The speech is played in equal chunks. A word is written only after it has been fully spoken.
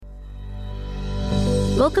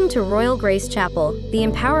Welcome to Royal Grace Chapel, the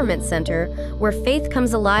Empowerment Center, where faith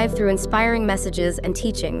comes alive through inspiring messages and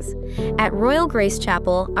teachings. At Royal Grace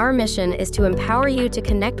Chapel, our mission is to empower you to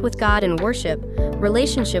connect with God in worship,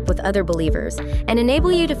 relationship with other believers, and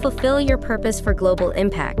enable you to fulfill your purpose for global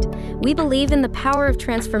impact. We believe in the power of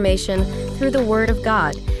transformation through the Word of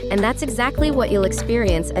God, and that's exactly what you'll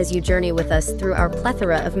experience as you journey with us through our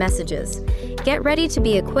plethora of messages. Get ready to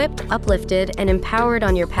be equipped, uplifted, and empowered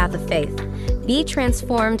on your path of faith. Be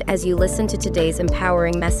transformed as you listen to today's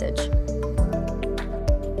empowering message.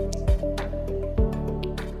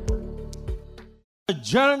 The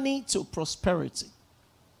journey to prosperity.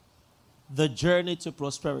 The journey to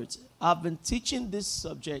prosperity. I've been teaching this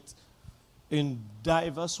subject in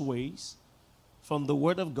diverse ways from the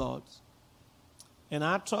Word of God. And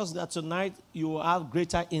I trust that tonight you will have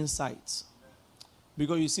greater insights.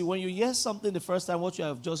 Because you see, when you hear something the first time, what you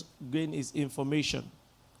have just gained is information.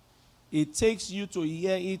 It takes you to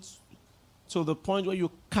hear it to the point where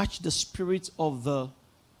you catch the spirit of the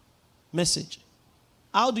message.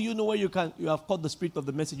 How do you know where you have caught the spirit of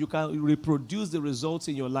the message? You can reproduce the results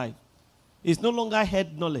in your life. It's no longer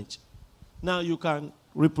head knowledge. Now you can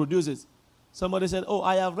reproduce it. Somebody said, oh,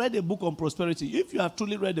 I have read a book on prosperity. If you have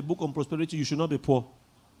truly read a book on prosperity, you should not be poor.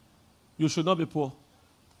 You should not be poor.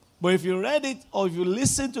 But if you read it or if you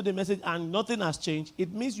listen to the message and nothing has changed,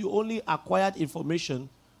 it means you only acquired information,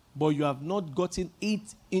 but you have not gotten it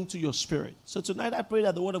into your spirit. So tonight I pray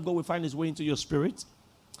that the Word of God will find its way into your spirit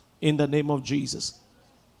in the name of Jesus.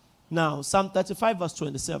 Now, Psalm 35 verse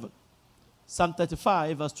 27. Psalm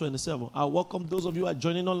 35 verse 27. I welcome those of you who are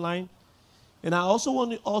joining online. And I also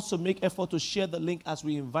want to make effort to share the link as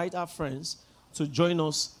we invite our friends to join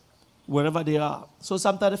us wherever they are. So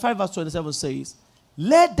Psalm 35 verse 27 says,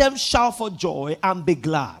 let them shout for joy and be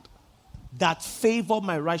glad that favor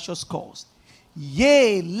my righteous cause.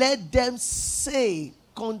 Yea, let them say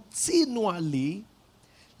continually,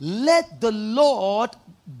 let the Lord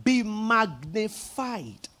be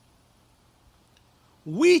magnified,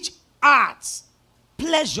 which art,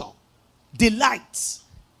 pleasure, delights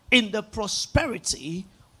in the prosperity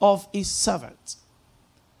of his servant.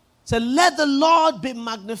 So let the Lord be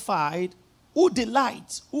magnified, who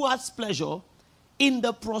delights, who has pleasure in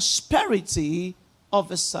the prosperity of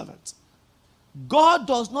his servant. God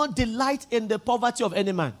does not delight in the poverty of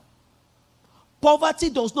any man. Poverty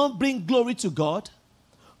does not bring glory to God.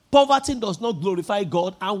 Poverty does not glorify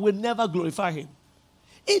God and will never glorify him.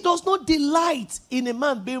 He does not delight in a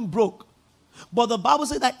man being broke. But the Bible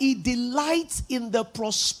says that he delights in the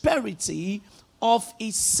prosperity of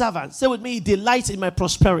his servant. Say with me, he delights in my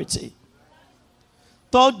prosperity.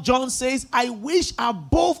 3 John says, I wish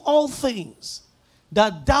above all things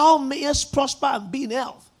that thou mayest prosper and be in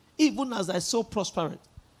health, even as thy soul prospereth.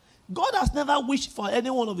 God has never wished for any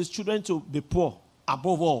one of his children to be poor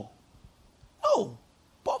above all. No.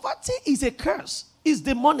 Poverty is a curse. It's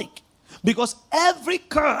demonic. Because every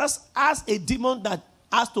curse has a demon that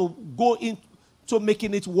has to go into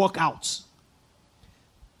making it work out.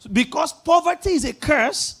 So because poverty is a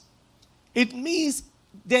curse, it means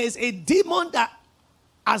there is a demon that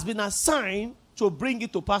has been assigned to bring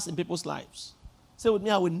it to pass in people's lives. Say with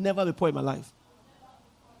me, I will never be poor in my life.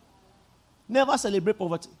 Never celebrate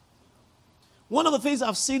poverty. One of the things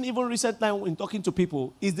I've seen even recently in talking to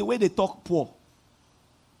people is the way they talk poor.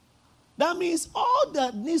 That means all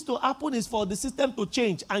that needs to happen is for the system to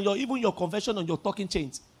change and even your confession and your talking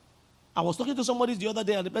change. I was talking to somebody the other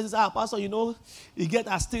day and the person said, Pastor, you get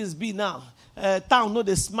as things be now. Town, no,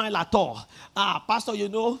 they smile at all. Pastor,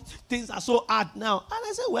 things are so hard now. And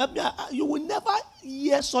I said, well, you will never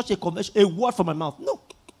hear such a confession, a word from my mouth. No.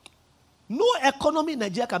 No economy in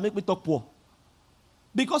Nigeria can make me talk poor.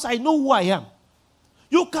 Because I know who I am.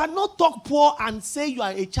 You cannot talk poor and say you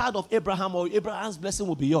are a child of Abraham or Abraham's blessing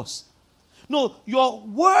will be yours. No, your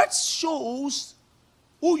words shows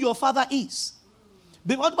who your father is.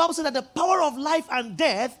 The Bible says that the power of life and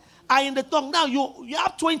death are in the tongue. Now, you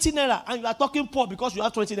have 20 naira and you are talking poor because you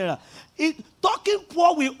have 20 naira. Talking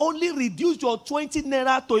poor will only reduce your 20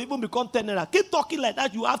 naira to even become 10 naira. Keep talking like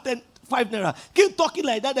that, you have 5 naira. Keep talking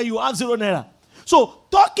like that, then you have 0 naira. So,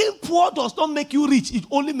 talking poor does not make you rich. It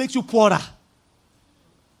only makes you poorer.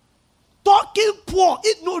 Talking poor,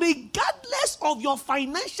 regardless of your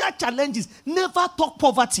financial challenges, never talk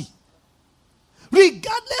poverty.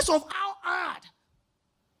 Regardless of how hard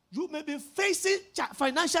you may be facing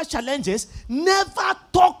financial challenges, never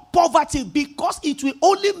talk poverty because it will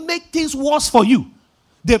only make things worse for you.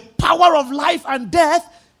 The power of life and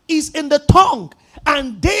death is in the tongue,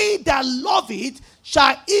 and they that love it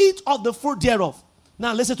shall eat of the fruit thereof.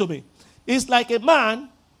 Now listen to me. It's like a man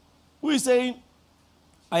who is saying,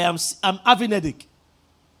 I'm having a headache.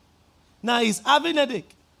 Now he's having a headache.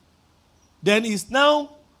 Then he's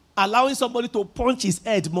now allowing somebody to punch his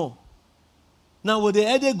head more. Now will the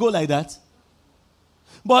headache go like that?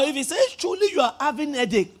 But if he says truly you are having a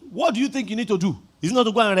headache, what do you think you need to do? Is it not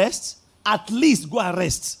to go and rest? At least go and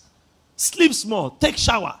rest. Sleep small, take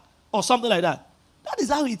shower, or something like that. That is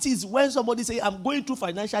how it is when somebody says, I'm going through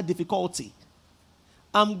financial difficulty.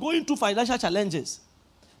 I'm going through financial challenges.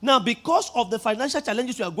 Now, because of the financial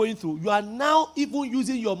challenges you are going through, you are now even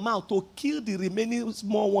using your mouth to kill the remaining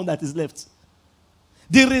small one that is left.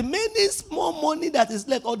 The remaining small money that is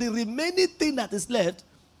left, or the remaining thing that is left,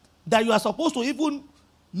 that you are supposed to even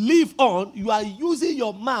live on, you are using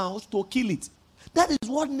your mouth to kill it. That is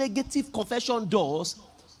what negative confession does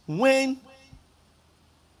when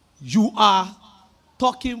you are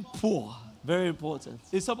talking poor. Very important.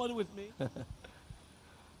 Is somebody with me?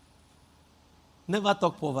 Never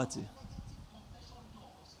talk poverty.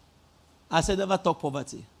 I said never talk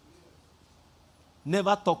poverty.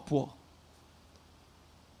 Never talk poor.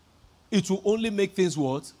 It will only make things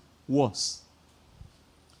what? Worse.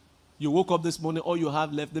 You woke up this morning, all you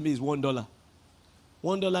have left maybe is $1.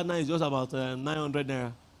 $1 now is just about 900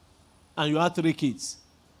 naira. And you have 3 kids.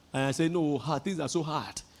 And I say, no, things are so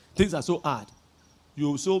hard. Things are so hard.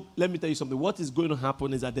 So let me tell you something. What is going to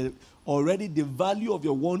happen is that already the value of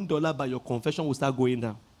your $1 by your confession will start going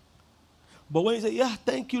down. But when you say, yeah,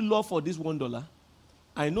 thank you, Lord, for this $1,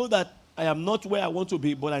 I know that I am not where I want to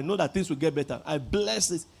be, but I know that things will get better. I bless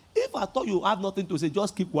this. If I thought you have nothing to say,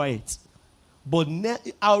 just keep quiet. But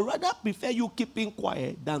I would rather prefer you keeping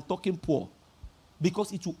quiet than talking poor,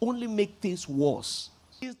 because it will only make things worse.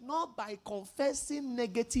 It's not by confessing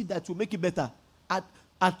negative that will make it better.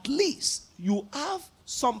 At least you have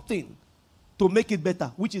something to make it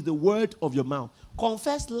better, which is the word of your mouth.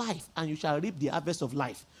 Confess life, and you shall reap the harvest of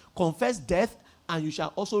life. Confess death, and you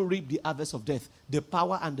shall also reap the harvest of death. The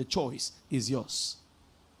power and the choice is yours.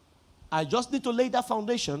 I just need to lay that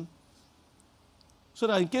foundation so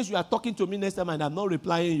that in case you are talking to me next time and I'm not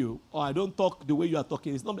replying you, or I don't talk the way you are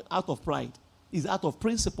talking, it's not out of pride. It's out of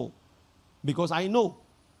principle. Because I know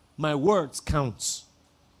my words count.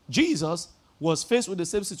 Jesus was faced with the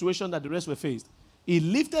same situation that the rest were faced. He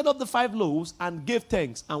lifted up the 5 loaves and gave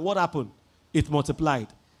thanks. And what happened? It multiplied.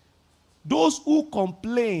 Those who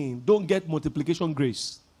complain don't get multiplication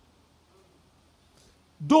grace.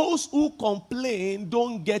 Those who complain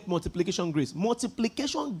don't get multiplication grace.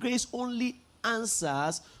 Multiplication grace only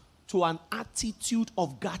answers to an attitude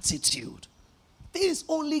of gratitude. Things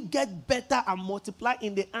only get better and multiply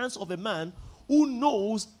in the hands of a man who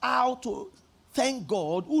knows how to thank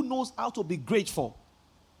God, who knows how to be grateful,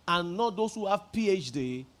 and not those who have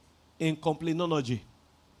PhD in complainology.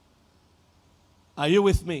 Are you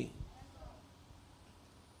with me?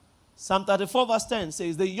 Psalm 34 verse 10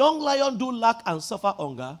 says, the young lion do lack and suffer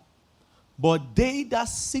hunger, but they that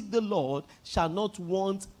seek the Lord shall not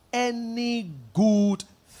want any good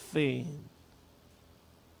thing.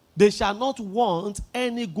 They shall not want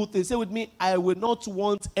any good thing. Say with me, I will not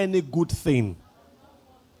want any good thing.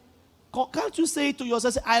 Can't you say it to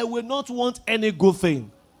yourself, say, I will not want any good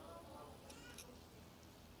thing.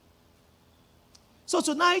 So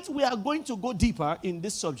tonight we are going to go deeper in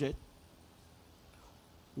this subject.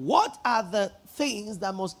 What are the things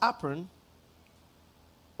that must happen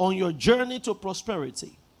on your journey to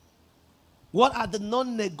prosperity? What are the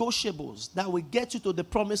non-negotiables that will get you to the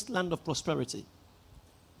promised land of prosperity?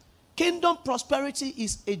 Kingdom prosperity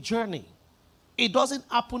is a journey. It doesn't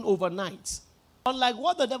happen overnight. Unlike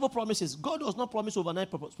what the devil promises, God does not promise overnight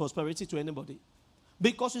prosperity to anybody.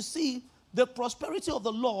 Because you see, the prosperity of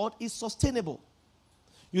the Lord is sustainable.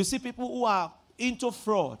 You see people who are into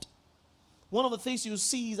fraud. One of the things you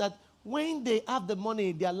see is that when they have the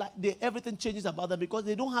money, everything changes about them because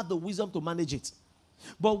they don't have the wisdom to manage it.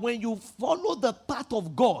 But when you follow the path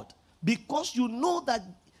of God, because you know that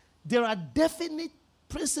there are definite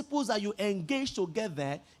principles that you engage to get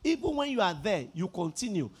there, even when you are there, you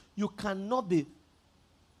continue. You cannot be,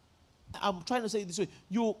 I'm trying to say it this way,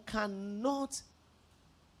 you cannot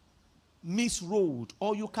miss road,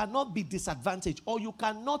 or you cannot be disadvantaged, or you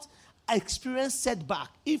cannot experience setback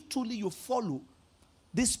if truly you follow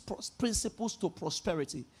these principles to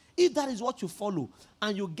prosperity. If that is what you follow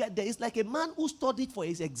and you get there, it's like a man who studied for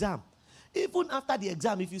his exam. Even after the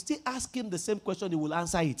exam, if you still ask him the same question, he will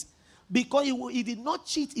answer it. Because he did not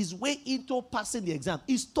cheat his way into passing the exam.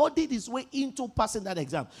 He studied his way into passing that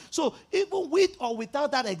exam. So even with or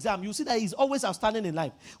without that exam, you see that he's always outstanding in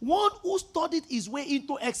life. One who studied his way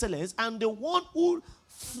into excellence and the one who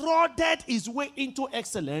frauded his way into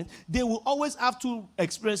excellence, they will always have 2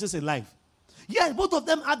 experiences in life. Yes, both of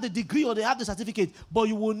them have the degree or they have the certificate, but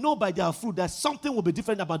you will know by their fruit that something will be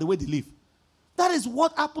different about the way they live. That is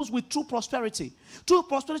what happens with true prosperity. True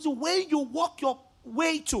prosperity, when you walk your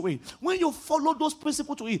way to it, when you follow those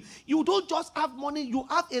principles to it, you don't just have money, you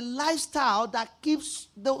have a lifestyle that keeps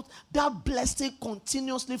that blessing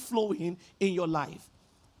continuously flowing in your life.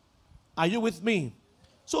 Are you with me?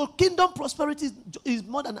 So kingdom prosperity is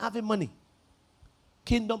more than having money.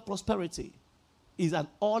 Kingdom prosperity is an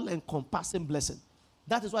all-encompassing blessing.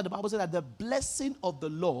 That is why the Bible says that the blessing of the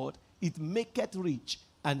Lord, it maketh rich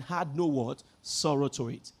and had no what? Sorrow to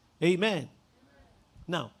it. Amen.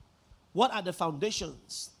 Now, what are the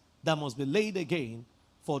foundations that must be laid again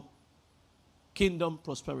for kingdom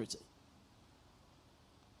prosperity?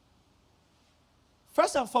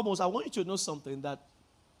 First and foremost, I want you to know something, that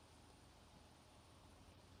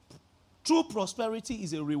true prosperity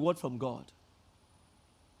is a reward from God.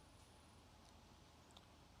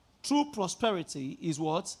 True prosperity is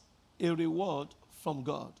what? A reward from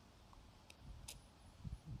God.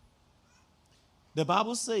 The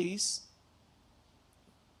Bible says,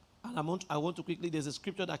 and I want to quickly, there's a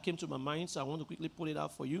scripture that came to my mind, so I want to quickly pull it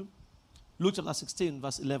out for you. Luke chapter 16,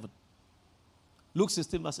 verse 11. Luke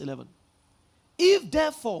 16, verse 11. If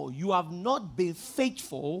therefore you have not been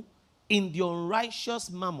faithful in the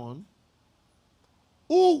unrighteous mammon,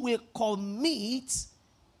 who will commit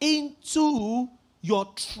into your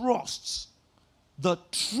trust the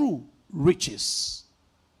true riches?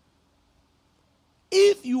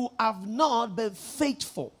 If you have not been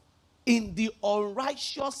faithful in the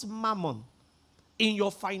unrighteous mammon, in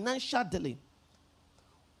your financial dealing,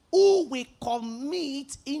 who will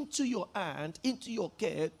commit into your hand, into your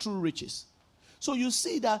care, true riches? So you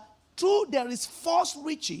see that there is false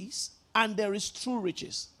riches and there is true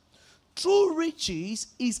riches. True riches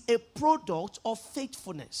is a product of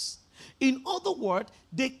faithfulness. In other words,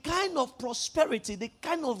 the kind of prosperity, the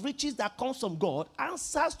kind of riches that comes from God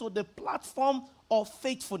answers to the platform of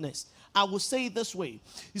faithfulness. I will say it this way.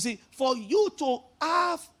 You see, for you to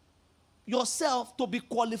have yourself to be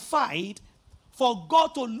qualified for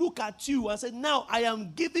God to look at you and say, now I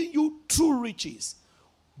am giving you true riches,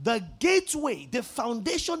 the gateway, the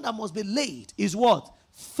foundation that must be laid is what?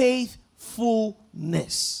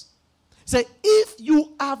 Faithfulness. Say, if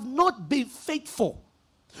you have not been faithful,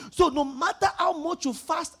 so no matter how much you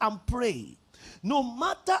fast and pray, no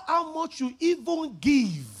matter how much you even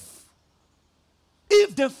give,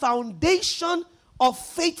 if the foundation of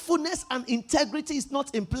faithfulness and integrity is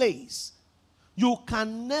not in place, you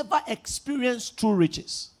can never experience true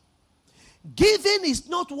riches. Giving is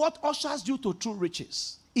not what ushers you to true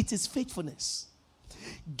riches. It is faithfulness.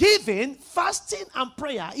 Giving, fasting, and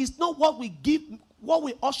prayer is not what we give, what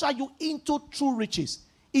will usher you into true riches.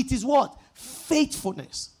 It is what?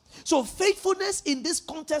 Faithfulness. So faithfulness in this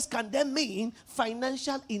context can then mean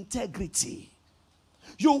financial integrity.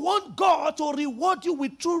 You want God to reward you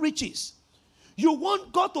with true riches. You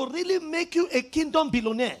want God to really make you a kingdom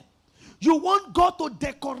billionaire. You want God to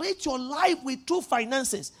decorate your life with true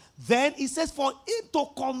finances. Then it says for him to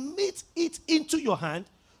commit it into your hand,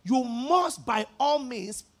 you must by all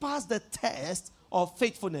means pass the test of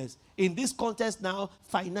faithfulness. In this context now,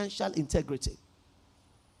 financial integrity.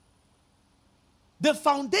 The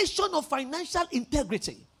foundation of financial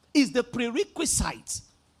integrity is the prerequisite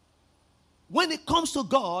when it comes to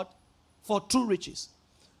God for true riches.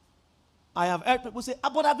 I have heard people say,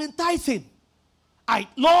 but I've been tithing.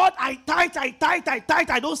 Lord, I tithe,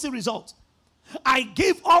 I don't see results. I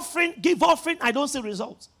give offering, I don't see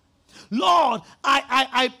results. Lord,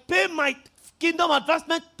 I pay my Kingdom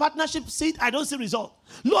Advancement Partnership seed, I don't see results.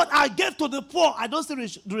 Lord, I gave to the poor, I don't see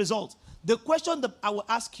the results. The question that I will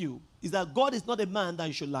ask you is that God is not a man that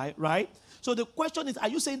you should lie, right? So the question is, are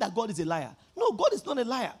you saying that God is a liar? No, God is not a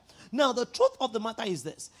liar. Now, the truth of the matter is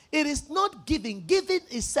this. It is not giving. Giving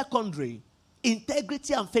is secondary.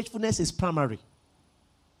 Integrity and faithfulness is primary.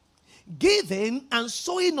 Giving and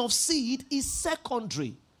sowing of seed is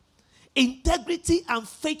secondary. Integrity and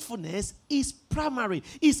faithfulness is primary.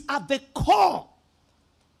 It's at the core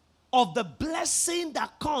of the blessing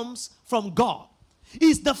that comes from God.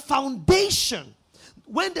 It's the foundation.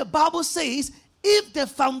 When the Bible says, if the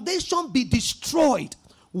foundation be destroyed,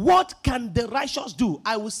 what can the righteous do?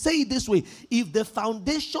 I will say it this way. If the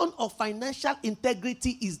foundation of financial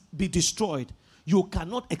integrity be destroyed, you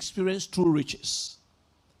cannot experience true riches.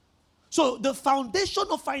 So the foundation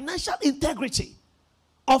of financial integrity,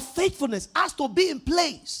 of faithfulness, has to be in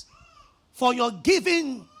place for your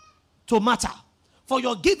giving to matter, for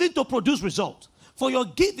your giving to produce results, for your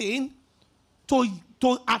giving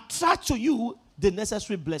to attract to you the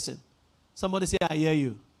necessary blessing. Somebody say, I hear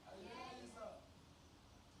you.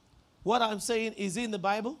 What I'm saying is in the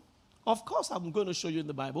Bible. Of course, I'm going to show you in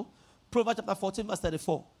the Bible. Proverbs chapter 14, verse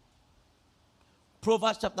 34.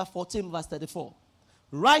 Proverbs chapter 14, verse 34.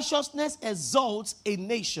 Righteousness exalts a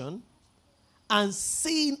nation, and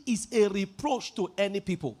sin is a reproach to any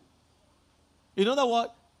people. In other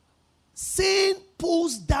words, sin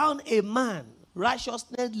pulls down a man.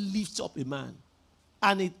 Righteousness lifts up a man.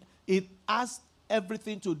 And it has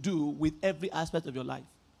everything to do with every aspect of your life.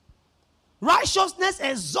 Righteousness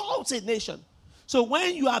exalts a nation. So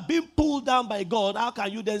when you are being pulled down by God, how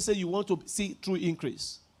can you then say you want to see true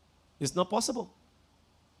increase? It's not possible.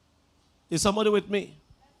 Is somebody with me?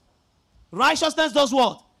 Righteousness does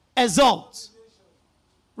what? Exalt.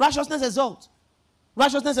 Righteousness exalts.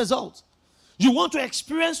 Righteousness exalts. You want to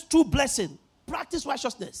experience true blessing. Practice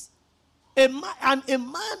righteousness. A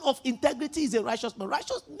man of integrity is a righteous man.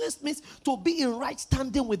 Righteousness means to be in right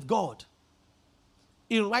standing with God.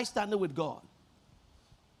 In right standing with God.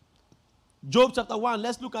 Job chapter 1,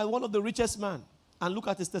 let's look at one of the richest men and look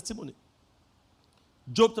at his testimony.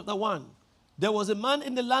 Job chapter 1. There was a man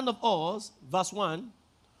in the land of Uz, verse 1,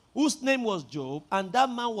 whose name was Job, and that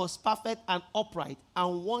man was perfect and upright,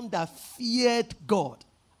 and one that feared God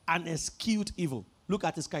and eschewed evil. Look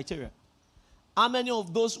at his criteria. How many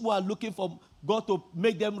of those who are looking for God to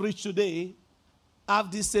make them rich today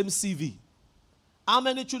have this same CV? How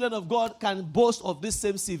many children of God can boast of this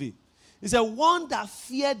same CV? He said, one that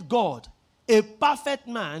feared God, a perfect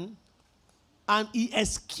man, and he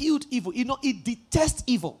eschewed evil. You know, he detests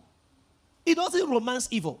evil. He doesn't romance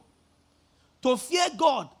evil. To fear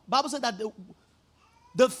God, Bible said that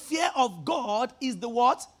the fear of God is the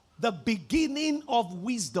what? The beginning of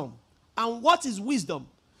wisdom. And what is wisdom?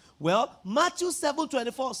 Well, Matthew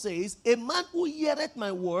 7:24 says, a man who heareth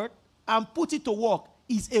my word and put it to work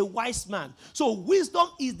is a wise man. So wisdom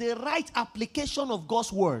is the right application of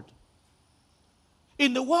God's word.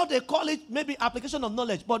 In the world, they call it maybe application of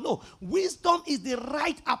knowledge. But no, wisdom is the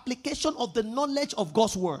right application of the knowledge of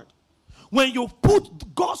God's word. When you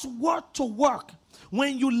put God's word to work,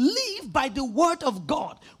 when you live by the word of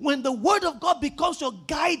God, when the word of God becomes your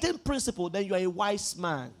guiding principle, then you are a wise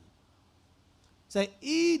man. Say,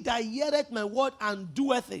 he that heareth my word and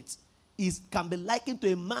doeth it can be likened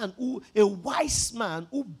to a wise man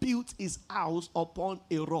who built his house upon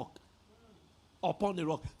a rock. Upon a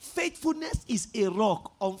rock. Faithfulness is a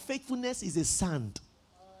rock. Unfaithfulness is a sand.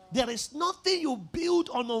 There is nothing you build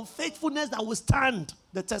on unfaithfulness that will stand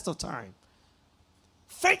the test of time.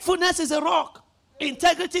 Faithfulness is a rock.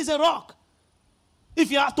 Integrity is a rock.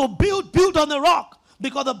 If you have to build on a rock.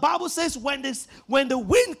 Because the Bible says when the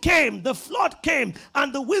wind came, the flood came,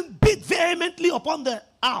 and the wind beat vehemently upon the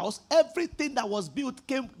house, everything that was built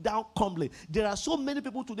came down crumbling. There are so many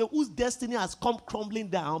people today whose destiny has come crumbling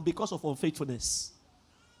down because of unfaithfulness.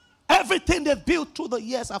 Everything they've built through the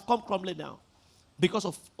years have come crumbling down because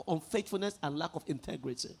of unfaithfulness and lack of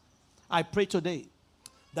integrity. I pray today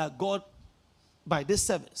that God, by this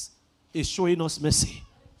service, is showing us mercy.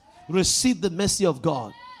 Receive the mercy of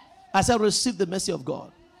God. I said, receive the mercy of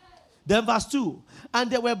God. Then verse 2. And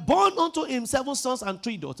there were born unto him 7 sons and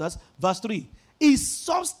 3 daughters. Verse 3. His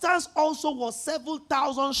substance also was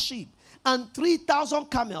 7,000 sheep, and 3,000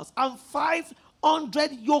 camels, and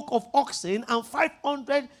 500 yoke of oxen, and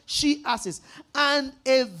 500 she asses, and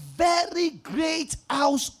a very great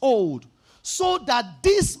household. So that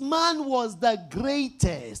this man was the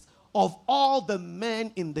greatest of all the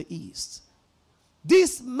men in the east.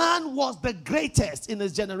 This man was the greatest in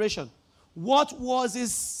his generation. What was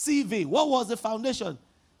his CV? What was the foundation?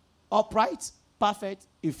 Upright, perfect,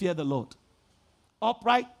 he feared the Lord.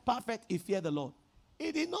 Upright, perfect, he feared the Lord.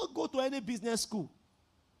 He did not go to any business school.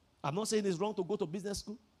 I'm not saying it's wrong to go to business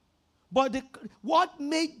school. But what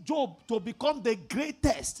made Job to become the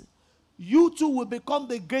greatest? You too will become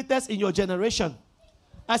the greatest in your generation.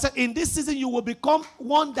 I said, in this season, you will become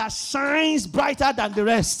one that shines brighter than the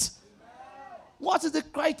rest. What is the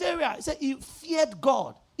criteria? He said he feared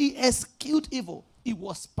God. He eschewed evil. He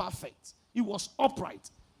was perfect. He was upright.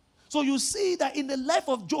 So you see that in the life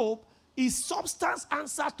of Job, his substance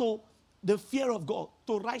answered to the fear of God,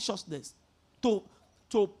 to righteousness, to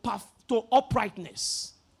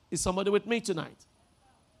uprightness. Is somebody with me tonight?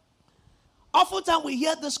 Oftentimes we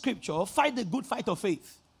hear the scripture, fight the good fight of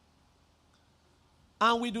faith.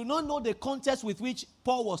 And we do not know the context with which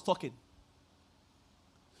Paul was talking.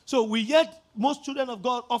 So we hear most children of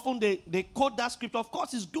God, often they quote that scripture. Of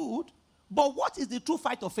course, it's good. But what is the true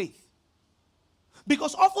fight of faith?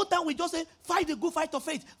 Because oftentimes we just say, fight the good fight of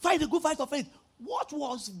faith. Fight the good fight of faith. What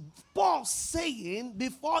was Paul saying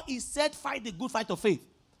before he said, fight the good fight of faith?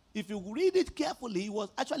 If you read it carefully, he was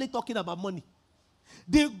actually talking about money.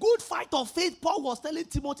 The good fight of faith, Paul was telling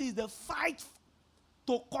Timothy, is the fight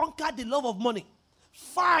to conquer the love of money.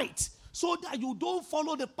 Fight so that you don't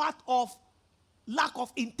follow the path of lack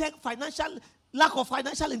of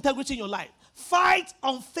financial integrity in your life. Fight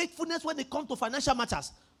unfaithfulness when it comes to financial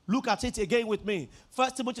matters. Look at it again with me.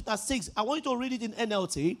 1 Timothy chapter 6. I want you to read it in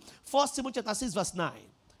NLT. 1 Timothy chapter 6 verse 9.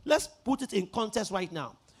 Let's put it in context right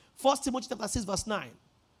now. 1 Timothy chapter 6 verse 9.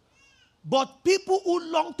 But people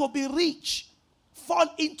who long to be rich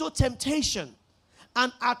fall into temptation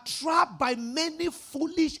and are trapped by many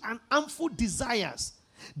foolish and harmful desires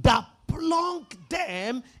that plunge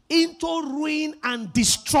them into ruin and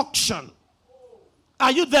destruction.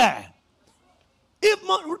 Are you there?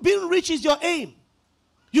 If being rich is your aim,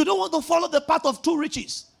 you don't want to follow the path of true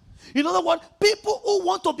riches. In other words, people who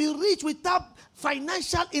want to be rich without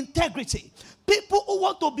financial integrity, people who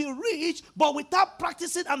want to be rich but without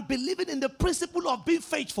practicing and believing in the principle of being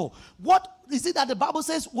faithful, what is it that the Bible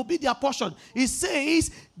says will be their portion? It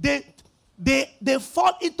says they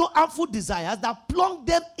fall into harmful desires that plunge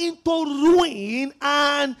them into ruin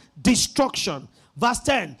and destruction. Verse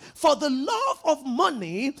 10, for the love of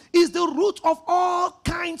money is the root of all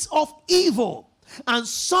kinds of evil. And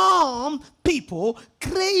some people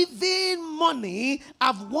craving money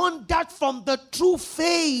have wandered from the true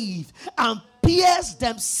faith and pierced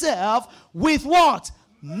themselves with what?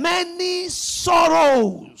 Many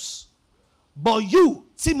sorrows. But you,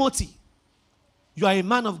 Timothy, you are a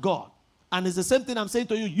man of God. And it's the same thing I'm saying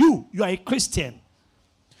to you. You are a Christian.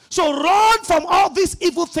 So run from all these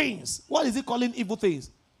evil things. What is he calling evil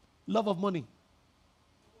things? Love of money.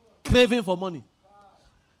 Craving for money.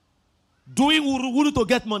 Doing wuru to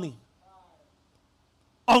get money.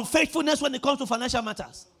 Unfaithfulness when it comes to financial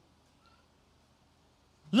matters.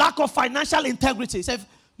 Lack of financial integrity. Say,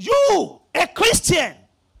 you, a Christian.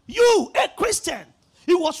 He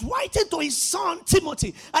was writing to his son,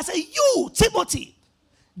 Timothy. I say, you, Timothy,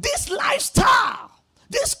 this lifestyle,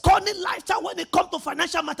 this cunning lifestyle when it comes to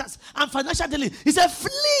financial matters and financial dealing, he said,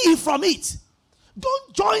 flee from it.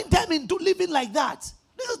 Don't join them in living like that.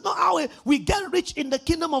 This is not how we get rich in the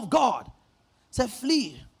kingdom of God. Say,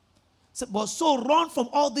 flee. Say, but so run from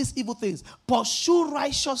all these evil things. Pursue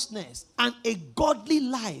righteousness and a godly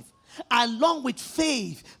life, along with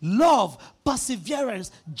faith, love,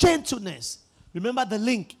 perseverance, gentleness. Remember the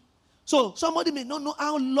link. So somebody may not know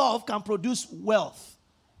how love can produce wealth.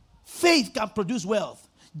 Faith can produce wealth.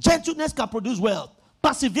 Gentleness can produce wealth.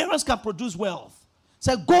 Perseverance can produce wealth.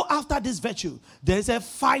 So go after this virtue. Then say,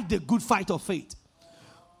 fight the good fight of faith.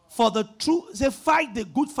 For the truth, say, fight the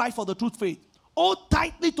good fight for the truth faith. Hold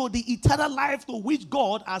tightly to the eternal life to which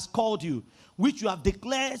God has called you, which you have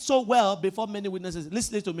declared so well before many witnesses.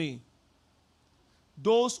 Listen to me.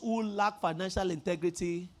 Those who lack financial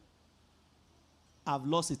integrity have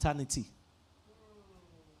lost eternity.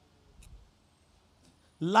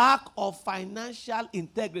 Lack of financial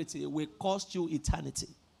integrity will cost you eternity.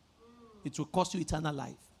 It will cost you eternal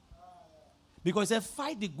life. Because it says,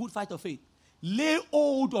 fight the good fight of faith. Lay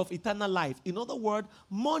hold of eternal life. In other words,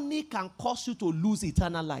 money can cause you to lose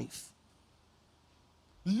eternal life.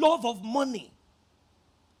 Love of money.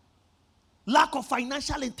 Lack of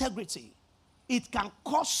financial integrity. It can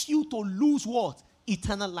cause you to lose what?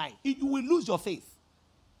 Eternal life. You will lose your faith.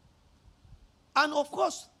 And of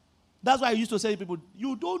course, that's why I used to say to people,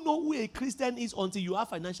 you don't know who a Christian is until you have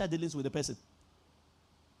financial dealings with the person.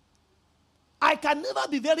 I can never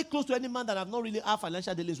be very close to any man that I've not really had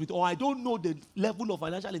financial dealings with, or I don't know the level of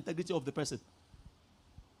financial integrity of the person.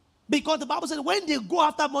 Because the Bible says when they go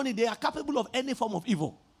after money, they are capable of any form of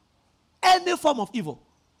evil. Any form of evil.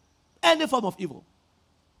 Any form of evil.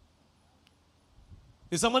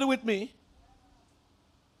 Is somebody with me?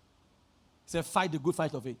 Say, fight the good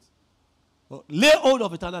fight of it. Lay hold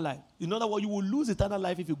of eternal life. In other words, you will lose eternal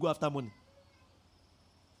life if you go after money.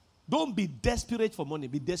 Don't be desperate for money.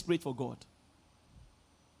 Be desperate for God.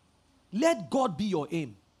 Let God be your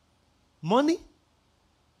aim. Money,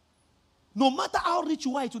 no matter how rich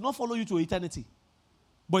you are, it will not follow you to eternity.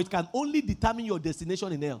 But it can only determine your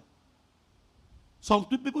destination in hell. Some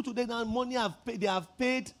people today now, money they have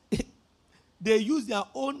paid. They use their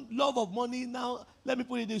own love of money now. Let me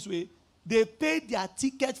put it this way. They paid their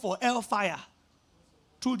ticket for hellfire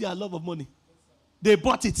through their love of money. They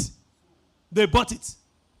bought it. They bought it.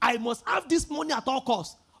 I must have this money at all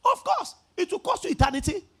costs. Of course, it will cost you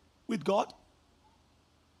eternity with God.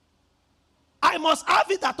 I must have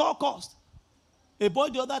it at all costs. A boy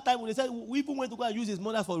the other time when he said we even went to go and use his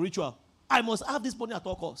money for ritual. I must have this money at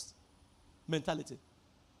all costs. Mentality.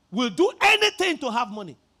 We'll do anything to have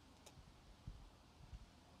money.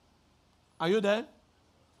 Are you there?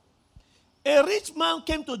 A rich man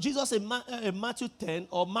came to Jesus in Matthew 10,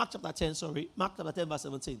 or Mark chapter 10, sorry. Mark chapter 10, verse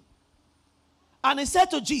 17. And he said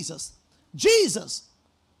to Jesus, Jesus,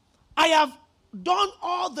 I have done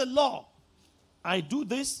all the law. I do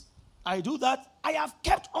this, I do that. I have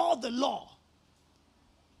kept all the law.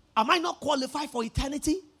 Am I not qualified for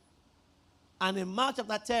eternity? And in Mark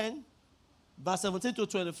chapter 10, verse 17 to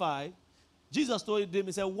 25, Jesus told him,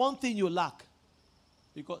 he said, one thing you lack.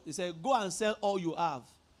 Because he said, go and sell all you have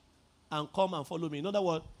and come and follow me. In other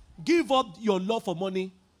words, give up your love for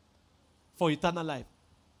money for eternal life.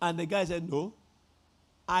 And the guy said, no,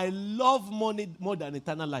 I love money more than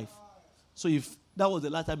eternal life. So if that was the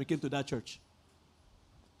last time he came to that church,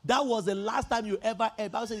 that was the last time you ever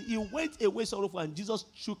heard. Bible said he went away sorrowful, and Jesus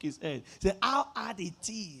shook his head. He said, how hard it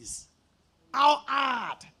is. How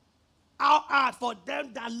hard. How hard for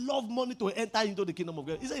them that love money to enter into the kingdom of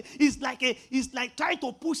God. He said, it's like trying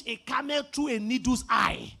to push a camel through a needle's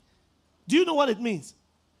eye. Do you know what it means?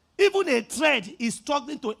 Even a thread is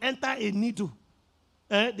struggling to enter a needle.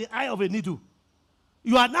 The eye of a needle.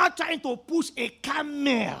 You are now trying to push a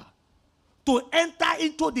camel to enter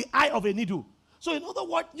into the eye of a needle. So in other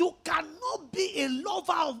words, you cannot be a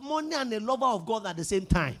lover of money and a lover of God at the same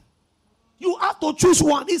time. You have to choose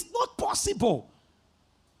one. It's not possible.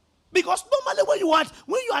 Because normally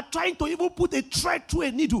when you are trying to even put a thread through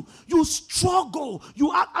a needle, you struggle.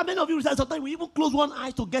 How many of you sometimes we even close one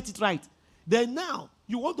eye to get it right? Then now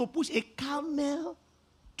you want to push a camel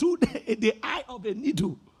through the eye of a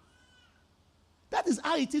needle. That is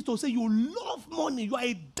how it is to say you love money. You are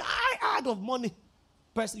a die-hard of money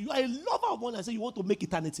person. You are a lover of money and say you want to make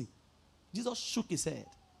eternity. Jesus shook his head.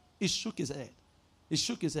 He shook his head. He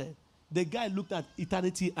shook his head. The guy looked at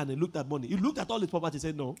eternity and he looked at money. He looked at all his property and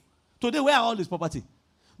said, no. Today, where are all his property?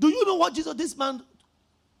 Do you know what this man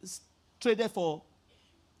traded for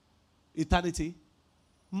eternity?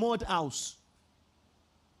 Mud house.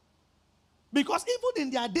 Because even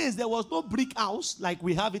in their days, there was no brick house like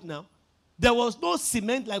we have it now. There was no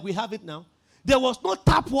cement like we have it now. There was no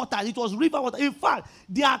tap water. It was river water. In fact,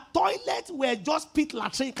 their toilets were just pit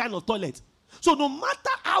latrine kind of toilet. So no matter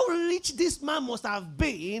how rich this man must have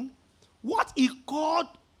been, what he called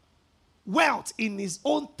wealth in his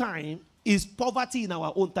own time is poverty in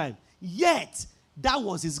our own time. Yet, that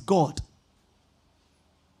was his God.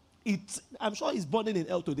 I'm sure he's burning in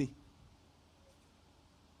hell today.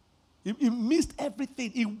 He missed everything.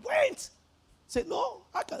 He went. Said, no,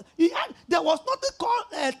 there was nothing called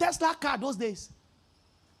a Tesla car those days.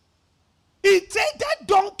 He traded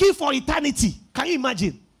donkey for eternity. Can you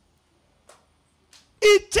imagine?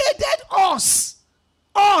 He traded us.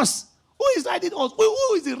 Us. Who is riding us?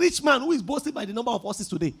 Who is the rich man who is boasting by the number of horses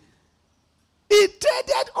today? He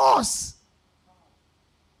traded us.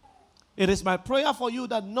 It is my prayer for you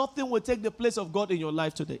that nothing will take the place of God in your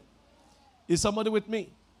life today. Is somebody with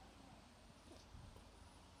me?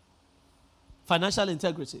 Financial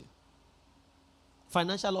integrity.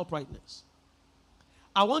 Financial uprightness.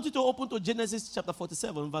 I want you to open to Genesis chapter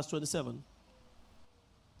 47, verse 27.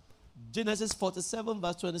 Genesis 47,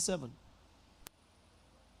 verse 27.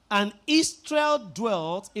 And Israel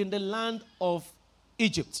dwelt in the land of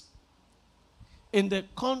Egypt, in the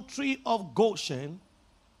country of Goshen,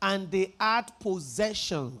 and they had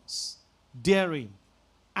possessions therein,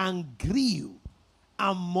 and grew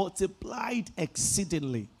and multiplied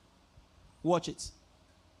exceedingly. Watch it.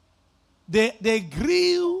 They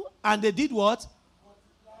grew and they did what?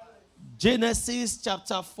 Genesis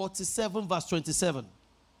chapter 47, verse 27.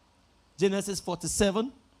 Genesis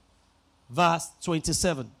 47, verse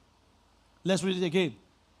 27. Let's read it again.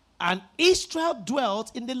 And Israel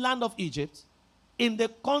dwelt in the land of Egypt, in the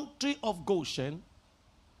country of Goshen,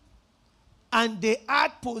 and they had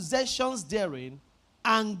possessions therein,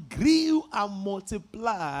 and grew and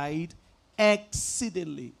multiplied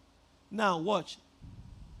exceedingly. Now watch.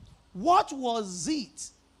 What was it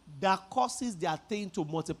that causes their thing to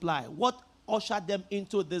multiply? What ushered them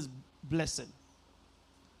into this blessing?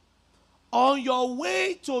 On your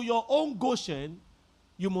way to your own Goshen,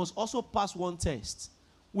 you must also pass one test,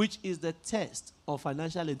 which is the test of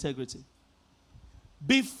financial integrity.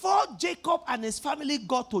 Before Jacob and his family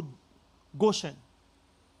got to Goshen,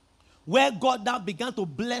 where God now began to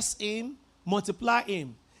bless him, multiply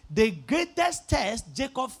him, the greatest test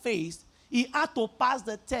Jacob faced, he had to pass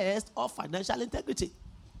the test of financial integrity.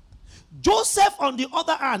 Joseph, on the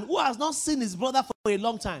other hand, who has not seen his brother for a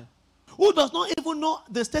long time, who does not even know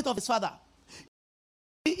the state of his father,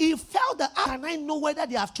 he felt that, can I know whether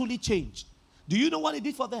they have truly changed? Do you know what he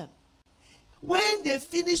did for them? When they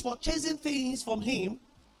finished purchasing things from him,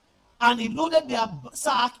 and he loaded their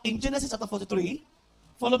sack in Genesis chapter 43,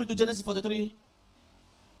 follow me to Genesis 43.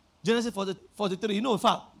 Genesis 43. You know, in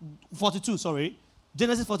fact, 42, sorry.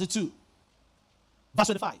 Genesis 42, verse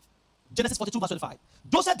 25. Genesis 42, verse 25.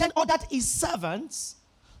 Joseph then ordered his servants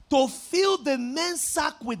to fill the men's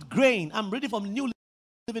sack with grain. I'm reading from New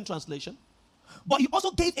Living Translation. But he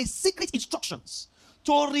also gave a secret instructions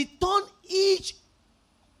to return each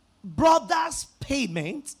brother's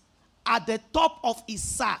payment at the top of his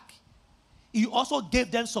sack. He also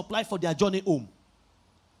gave them supply for their journey home.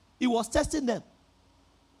 He was testing them.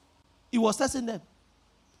 He was testing them.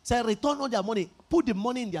 Said, return all their money. Put the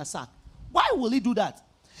money in their sack. Why will he do that?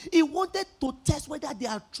 He wanted to test whether they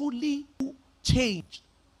are truly changed.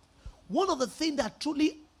 One of the things that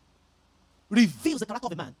truly reveals the character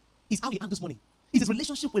of a man is how he handles money. It's his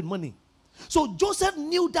relationship with money. So Joseph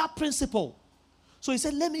knew that principle. So he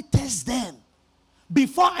said, let me test them.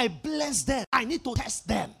 Before I bless them, I need to test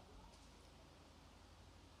them.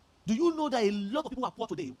 Do you know that a lot of people who are poor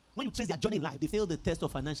today, when you trace their journey in life, they fail the test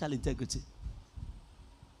of financial integrity?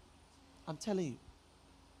 I'm telling you.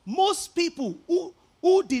 Most people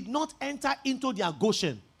who did not enter into their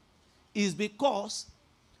Goshen is because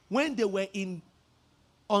when they were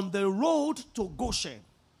on the road to Goshen,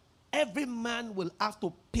 every man will have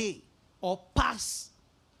to pay or pass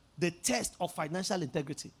the test of financial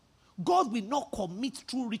integrity. God will not commit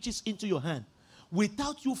true riches into your hand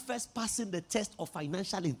without you first passing the test of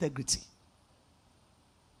financial integrity.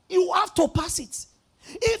 You have to pass it.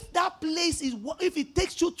 If that place if it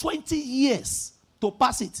takes you 20 years to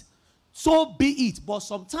pass it, so be it. But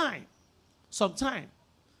sometime,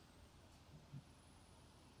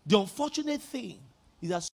 the unfortunate thing is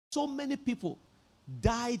that so many people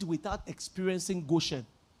died without experiencing Goshen.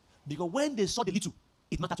 Because when they saw the little,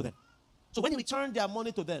 it mattered to them. So when he returned their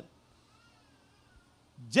money to them,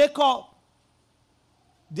 Jacob,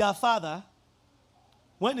 their father,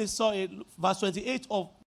 when he saw it, verse 28 of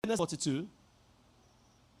Genesis 42,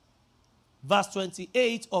 verse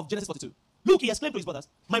 28 of Genesis 42. Look, he exclaimed to his brothers,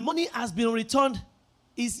 my money has been returned.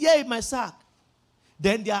 Is here in my sack.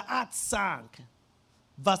 Then their hearts sank.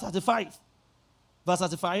 Verse 35. Verse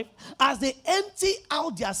 35. As they empty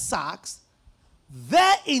out their sacks,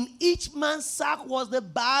 there in each man's sack was the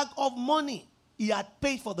bag of money he had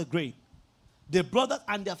paid for the grain. The brothers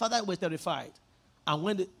and their father were terrified.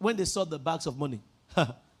 And when they saw the bags of money,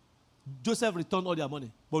 Joseph returned all their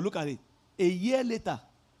money. But look at it. A year later,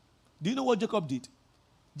 do you know what Jacob did?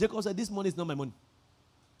 Jacob said, this money is not my money.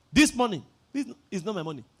 This money is not my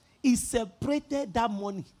money. He separated that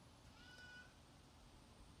money.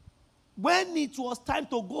 When it was time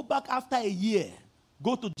to go back after a year,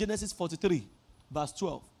 go to Genesis 43, verse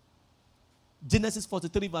 12. Genesis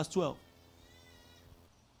 43, verse 12.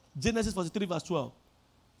 Genesis 43, verse 12.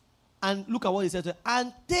 And look at what he said.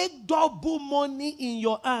 And take double money in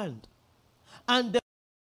your hand. And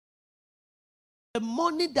the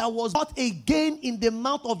money that was bought again in the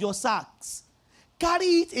mouth of your sacks, carry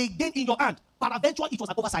it again in your hand. Peradventure it was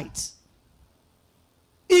an oversight.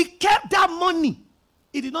 He kept that money.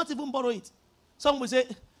 He did not even borrow it. Some will say,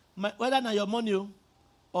 whether now your money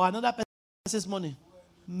or another person's money,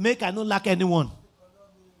 make I not lack anyone.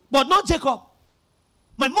 But not Jacob.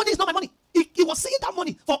 My money is not my money. He was saying that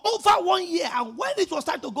money for over 1 year. And when it was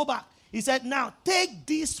time to go back, he said, now take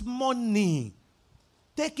this money.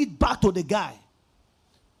 Take it back to the guy.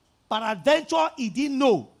 Peradventure, he didn't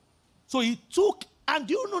know. So he took, and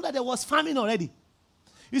do you know that there was famine already?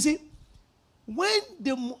 You see, when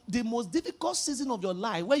the most difficult season of your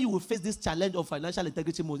life, where you will face this challenge of financial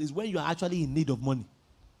integrity most, is when you are actually in need of money.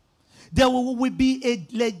 There will be a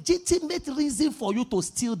legitimate reason for you to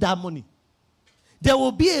steal that money. There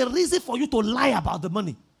will be a reason for you to lie about the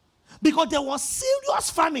money. Because there was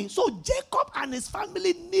serious famine. So Jacob and his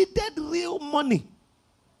family needed real money.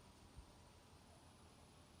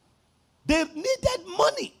 They needed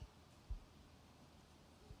money.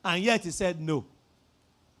 And yet he said, no.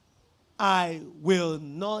 I will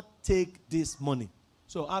not take this money.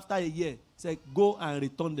 So after a year, he said, go and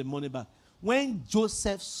return the money back. When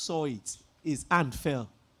Joseph saw it, his hand fell.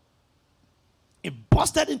 He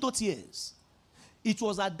busted into tears. It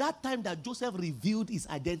was at that time that Joseph revealed his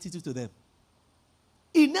identity to them.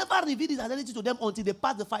 He never revealed his identity to them until they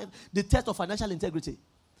passed the test of financial integrity.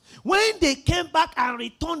 When they came back and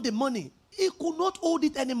returned the money, he could not hold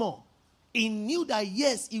it anymore. He knew that,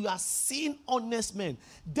 yes, he was seeing honest men.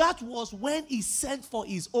 That was when he sent for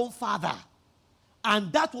his own father.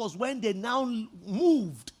 And that was when they now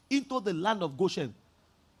moved into the land of Goshen.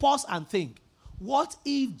 Pause and think. What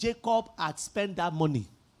if Jacob had spent that money?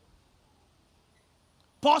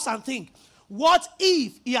 Pause and think. What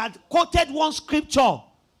if he had quoted one scripture?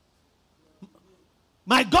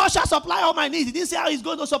 My God shall supply all my needs. He didn't say how he's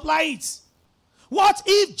going to supply it. What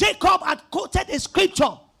if Jacob had quoted a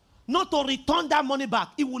scripture not to return that money back?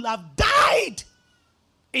 He would have died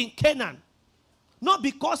in Canaan. Not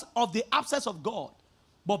because of the absence of God,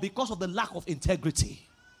 but because of the lack of integrity.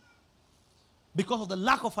 Because of the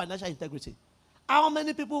lack of financial integrity. How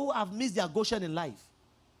many people have missed their Goshen in life?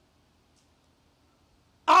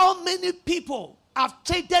 How many people have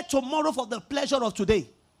traded tomorrow for the pleasure of today?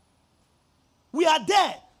 We are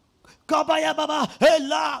there. Kabaya Baba,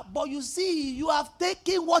 Hela. But you see, you have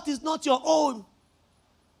taken what is not your own.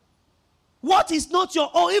 What is not your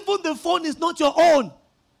own, even the phone is not your own.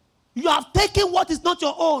 You have taken what is not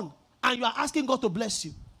your own, and you are asking God to bless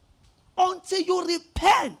you. Until you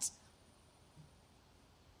repent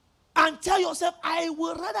and tell yourself, I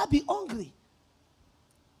would rather be hungry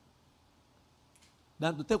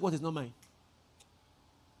than to take what is not mine.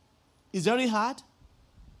 It's very hard.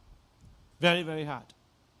 Very, very hard.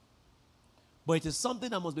 But it is something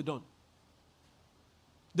that must be done.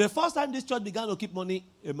 The first time this church began to keep money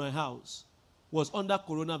in my house was under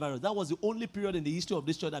coronavirus. That was the only period in the history of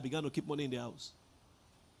this church that began to keep money in the house.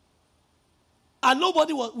 And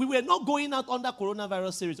we were not going out under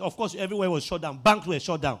coronavirus series. Of course, everywhere was shut down. Banks were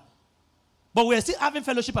shut down. But we were still having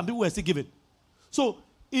fellowship and people were still giving. So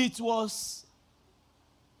it was,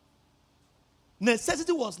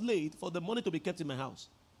 necessity was laid for the money to be kept in my house.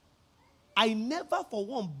 I never for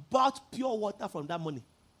one bought pure water from that money.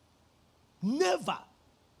 Never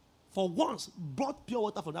for once bought pure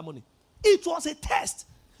water from that money. It was a test.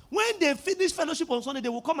 When they finished fellowship on Sunday, they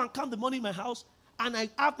will come and count the money in my house, and I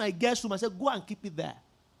have my guest room. I said, go and keep it there.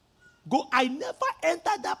 Go. I never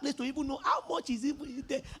entered that place to even know how much is even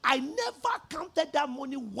there. I never counted that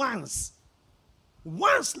money once.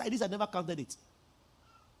 Once like this, I never counted it.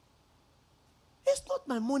 It's not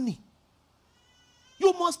my money.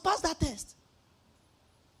 You must pass that test.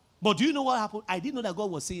 But do you know what happened? I didn't know that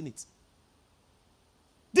God was seeing it.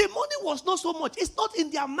 The money was not so much. It's not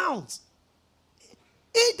in the amount.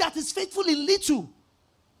 He that is faithful in little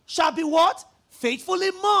shall be what? Faithful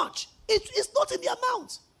in much. It's not in the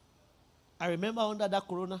amount. I remember under that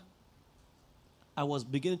corona, I was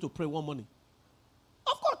beginning to pray one morning.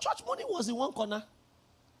 Of course, church money was in one corner.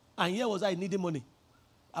 And here was I needing money.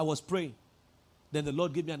 I was praying. Then the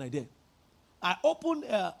Lord gave me an idea. I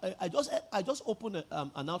just opened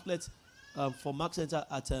an outlet for Mark Center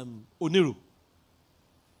at Oniru.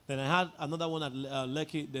 Then I had another one at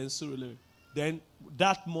Lekki, then Surulere. Then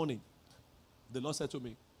that morning, the Lord said to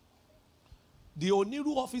me, the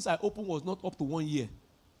Oniru office I opened was not up to 1 year.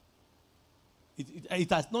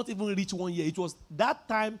 It has not even reached 1 year. It was that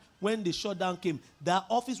time when the shutdown came. That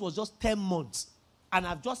office was just 10 months. And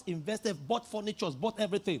I've just invested, bought furniture, bought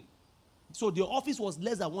everything. So the office was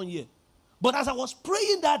less than 1 year. But as I was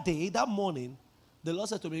praying that day, that morning, the Lord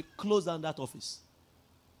said to me, close down that office.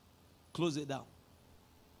 Close it down.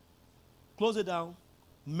 Close it down.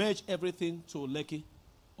 Merge everything to Lekki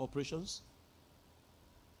operations.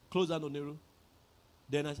 Close down Oniru.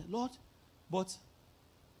 Then I said, Lord, but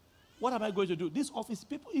what am I going to do? This office,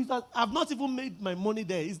 people, I've not even made my money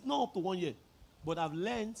there. It's not up to 1 year. But I've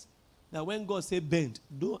learned that when God says bend,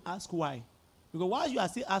 don't ask why. Because while you are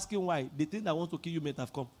still asking why, the thing that wants to kill you may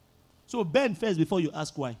have come. So bend first before you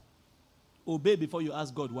ask why. Obey before you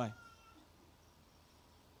ask God why.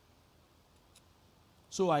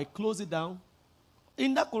 So I closed it down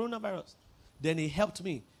in that coronavirus. Then he helped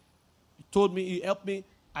me. He told me, he helped me.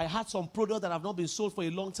 I had some products that have not been sold for a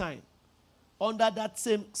long time. Under that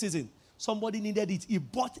same season, somebody needed it. He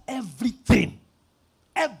bought everything.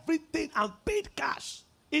 Everything and paid cash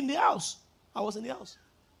in the house. I was in the house.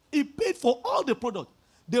 He paid for all the product.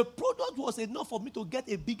 The product was enough for me to get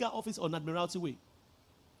a bigger office on Admiralty Way.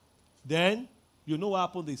 Then, you know what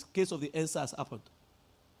happened? The case of the NSAS happened.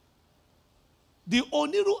 The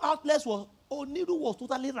Oniru outlets Oniru was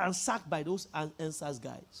totally ransacked by those NSAS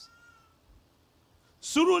guys.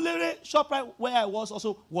 Surulere ShopRite, where I was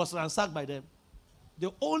also, was ransacked by them.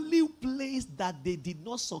 The only place that they did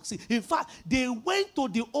not succeed. In fact, they went to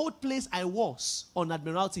the old place I was on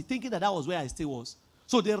Admiralty, thinking that was where I still was.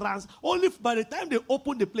 So they ran. Only by the time they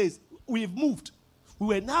opened the place, we've moved. We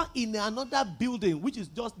were now in another building, which is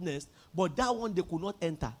just next, but that one they could not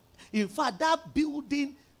enter. In fact, that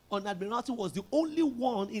building on Admiralty was the only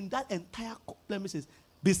one in that entire premises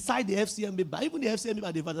beside the FCMB bar. Even the FCMB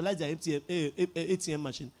bar, they vandalized their ATM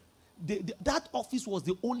machine. That office was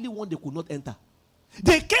the only one they could not enter.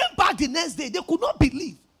 They came back the next day. They could not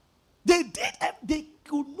believe. They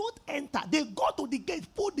could not enter. They got to the gate,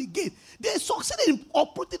 pulled the gate. They succeeded in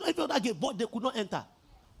operating every other gate, but they could not enter.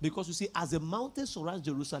 Because you see, as the mountain surrounds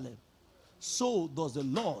Jerusalem, so does the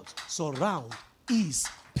Lord surround his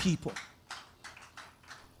people.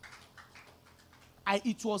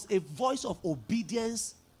 it was a voice of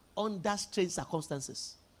obedience under strange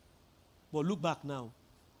circumstances. But look back now.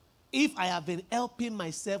 If I have been helping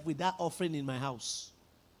myself with that offering in my house,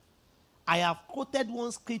 I have quoted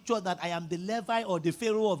one scripture that I am the Levi or the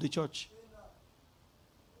Pharaoh of the church.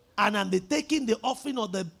 And I'm taking the offering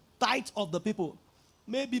of the tithe of the people.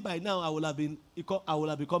 Maybe by now I will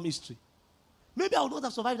have become history. Maybe I will not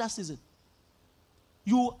have survived that season.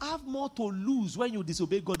 You have more to lose when you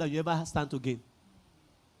disobey God than you ever stand to gain.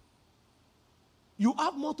 You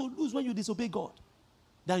have more to lose when you disobey God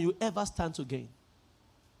than you ever stand to gain.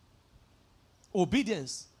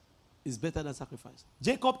 Obedience is better than sacrifice.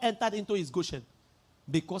 Jacob entered into his Goshen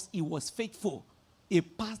because he was faithful. He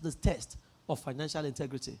passed the test of financial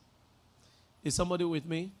integrity. Is somebody with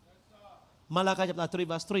me? Malachi chapter 3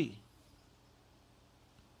 verse 3.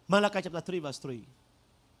 Malachi chapter 3 verse 3.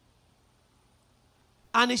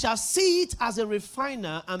 And he shall see it as a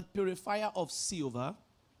refiner and purifier of silver,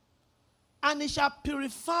 and he shall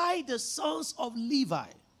purify the sons of Levi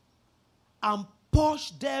and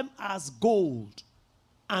polish them as gold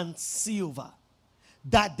and silver,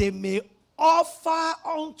 that they may offer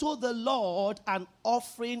unto the Lord an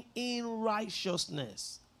offering in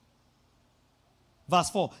righteousness. Verse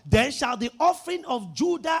 4. Then shall the offering of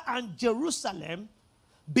Judah and Jerusalem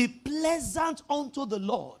be pleasant unto the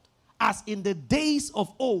Lord, as in the days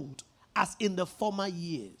of old, as in the former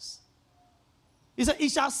years. He said, he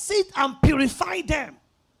shall sit and purify them.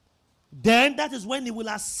 Then that is when he will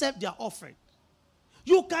accept their offering.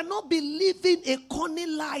 You cannot be living a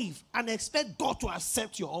cunning life and expect God to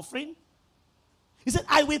accept your offering. He said,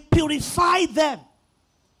 I will purify them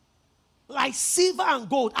like silver and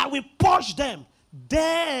gold. I will polish them.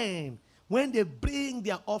 Then, when they bring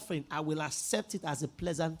their offering, I will accept it as a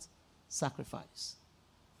pleasant sacrifice.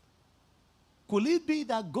 Could it be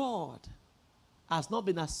that God has not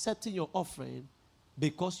been accepting your offering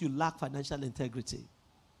because you lack financial integrity?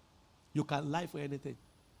 You can lie for anything.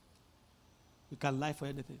 You can lie for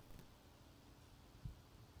anything.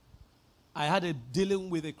 I had a dealing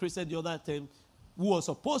with a Christian the other time who was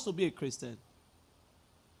supposed to be a Christian.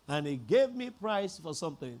 And he gave me price for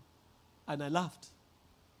something. And I laughed.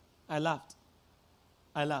 I laughed.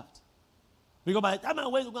 Because by the time I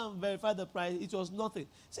went to go and verify the price, it was nothing.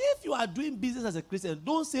 See, if you are doing business as a Christian,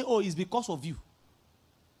 don't say, oh, it's because of you.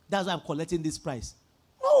 That's why I'm collecting this price.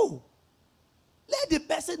 No. Let the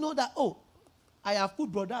person know that, oh, I have put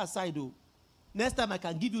brother aside, though. Next time I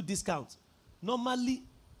can give you discount. Normally,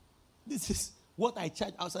 this is what I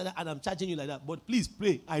charge outside, and I'm charging you like that. But please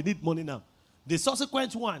pray. I need money now. The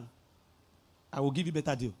subsequent one, I will give you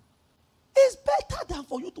better deal. It's better than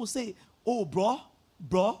for you to say, oh, bro,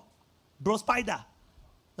 Spider.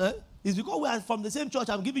 It's because we are from the same church.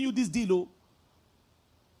 I'm giving you this deal. Oh.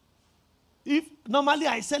 If normally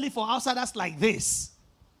I sell it for outsiders like this,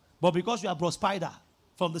 but because you are bro Spider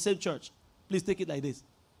from the same church, please take it like this.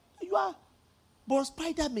 You are, bro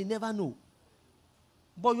Spider may never know,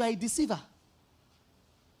 but you are a deceiver.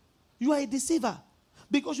 You are a deceiver.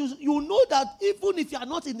 Because you know that even if you are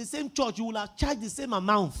not in the same church, you will have charged the same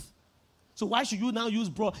amount. So why should you now use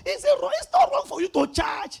bro? It's not wrong for you to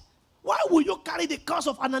charge. Why will you carry the curse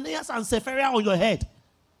of Ananias and Sapphira on your head?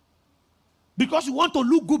 Because you want to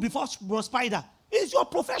look good before bro Spider. It's your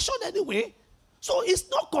profession anyway. So it's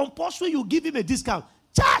not compulsory you give him a discount.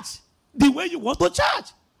 Charge the way you want to charge.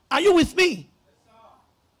 Are you with me? Yes,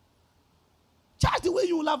 charge the way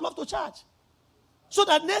you would have loved to charge. So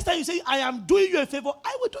that next time you say, I am doing you a favor,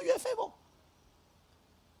 I will do you a favor.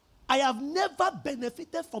 I have never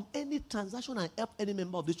benefited from any transaction I help any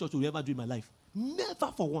member of this church to ever do in my life.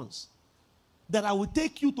 Never for once. That I will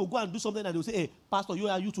take you to go and do something and they will say, hey, Pastor, you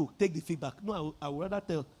are you to take the feedback. No, I will rather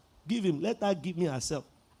tell, give him, let her give me herself.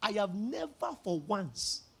 I have never for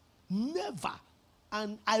once, never,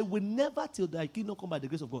 and I will never till the kingdom come by the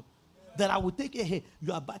grace of God, that I will take a hey,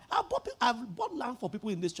 you are bad. I've bought land for people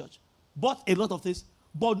in this church. Bought a lot of things.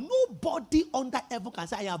 But nobody under heaven can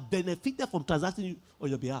say, I have benefited from transacting on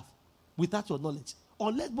your behalf without your knowledge.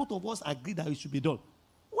 Unless both of us agree that it should be done.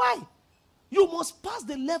 Why? You must pass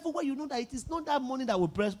the level where you know that it is not that money that will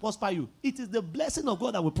prosper you. It is the blessing of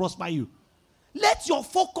God that will prosper you. Let your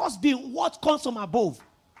focus be in what comes from above.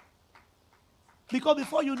 Because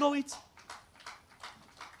before you know it,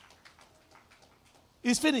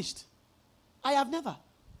 it's finished. I have never.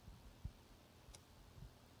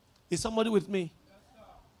 Is somebody with me?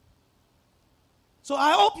 So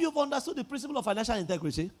I hope you've understood the principle of financial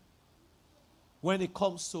integrity when it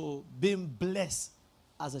comes to being blessed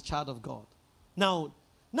as a child of God. Now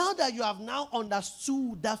that you have now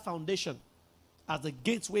understood that foundation as the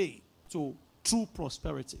gateway to true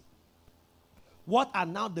prosperity, what are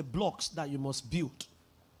now the blocks that you must build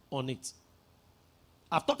on it?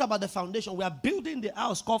 I've talked about the foundation. We are building the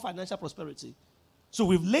house called financial prosperity. So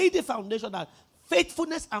we've laid the foundation that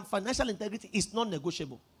faithfulness and financial integrity is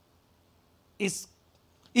non-negotiable. Is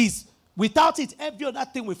without it, every other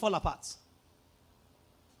thing will fall apart.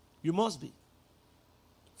 You must be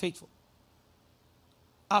faithful.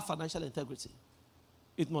 Have financial integrity.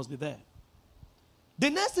 It must be there. The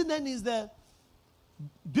next thing then is the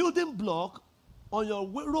building block on your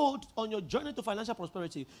road, on your journey to financial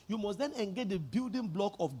prosperity. You must then engage the building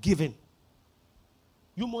block of giving.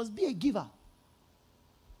 You must be a giver.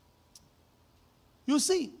 You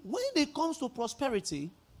see, when it comes to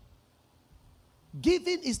prosperity,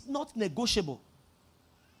 giving is not negotiable.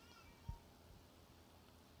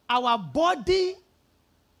 Our body,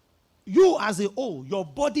 you as a whole, your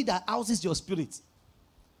body that houses your spirit,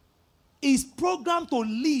 is programmed to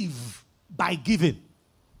live by giving.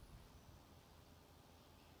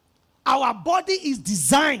 Our body is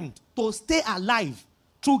designed to stay alive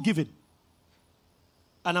through giving.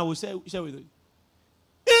 And I will share with you.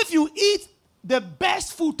 If you eat the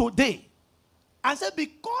best food today, and say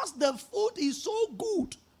because the food is so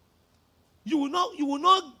good, you will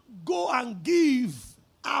not go and give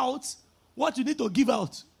out what you need to give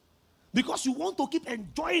out. Because you want to keep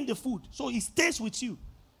enjoying the food, so it stays with you.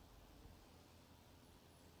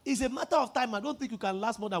 It's a matter of time. I don't think you can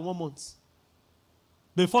last more than 1 month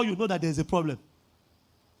before you know that there's a problem.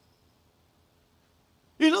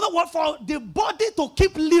 In other words, for the body to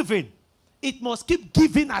keep living, it must keep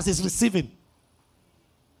giving as it's receiving.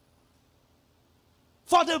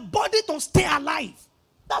 For the body to stay alive,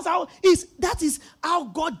 that is how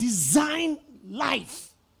God designed life.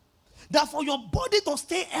 That for your body to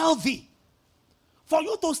stay healthy, for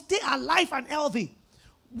you to stay alive and healthy,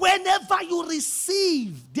 whenever you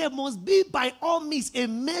receive, there must be by all means a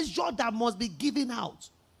measure that must be given out.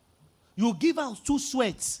 You give out through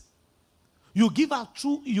sweat. You give out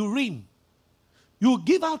through urine. You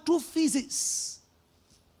give out through physics.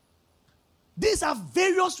 These are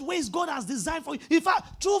various ways God has designed for you. In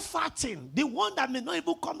fact, through fatting, the one that may not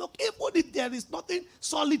even come out, even if there is nothing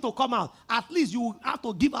solid to come out, at least you have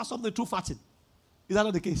to give out something through fatting. Is that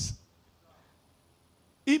not the case?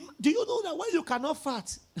 Do you know that when you cannot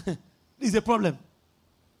fart, is a problem?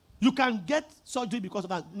 You can get surgery because of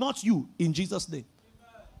that. Not you, in Jesus' name.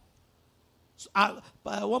 So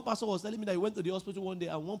one pastor was telling me that he went to the hospital one day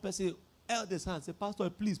and one person held his hand and said, "Pastor,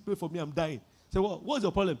 please pray for me, I'm dying." I said, what's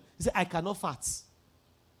your problem? He said, "I cannot fart.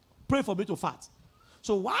 Pray for me to fart."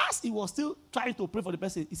 So whilst he was still trying to pray for the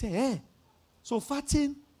person, he said, "Hey, so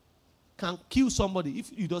farting can kill somebody if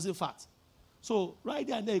he doesn't fart." So right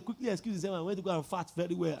there and there, he quickly excused himself and went to go and fart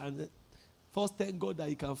very well. And first, thank God that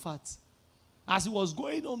he can fart. As he was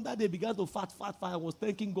going home that day, he began to fart, and was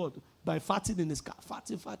thanking God by farting in his car.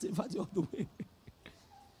 Farting all the way.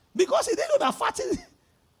 Because he didn't know that farting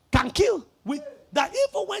can kill. That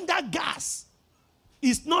even when that gas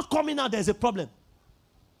is not coming out, there's a problem.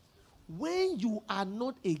 When you are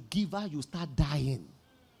not a giver, you start dying.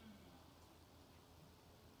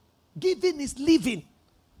 Giving is living.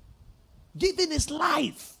 Giving is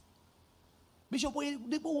life. Bishop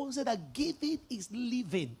people once said that giving is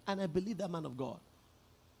living, and I believe that, man of God.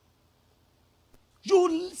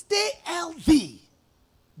 You stay healthy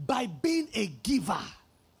by being a giver.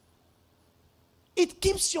 It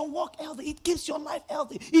keeps your work healthy. It keeps your life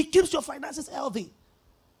healthy. It keeps your finances healthy.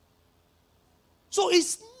 So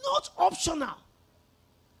it's not optional.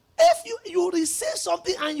 If you receive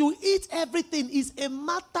something and you eat everything, it's a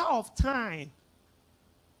matter of time.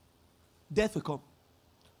 Death will come.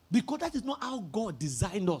 Because that is not how God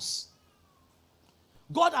designed us.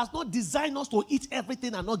 God has not designed us to eat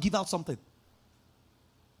everything and not give out something.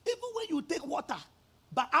 Even when you take water,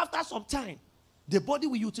 but after some time, the body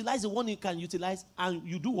will utilize the one you can utilize, and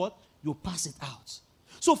you do what? You pass it out.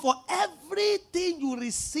 So for everything you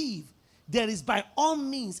receive, there is by all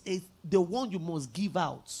means the one you must give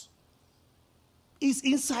out. It's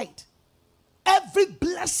inside. Every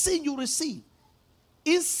blessing you receive,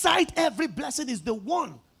 inside every blessing is the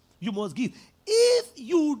one you must give. If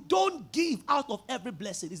you don't give out of every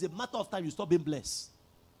blessing, it's a matter of time you stop being blessed.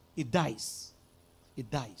 It dies. It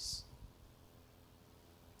dies.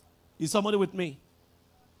 Is somebody with me?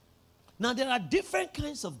 Now, there are different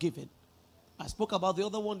kinds of giving. I spoke about the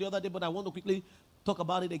other one the other day, but I want to quickly talk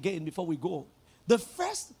about it again before we go. The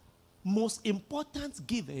first most important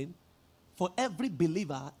giving for every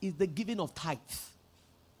believer is the giving of tithe.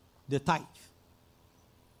 The tithe.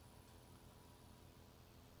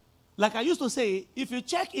 Like I used to say, if you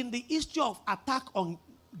check in the history of attack on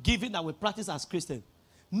giving that we practice as Christians,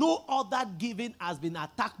 no other giving has been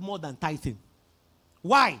attacked more than tithing.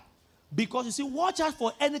 Why? Because you see, watch out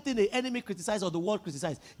for anything the enemy criticizes or the world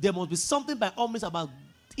criticizes. There must be something by all means about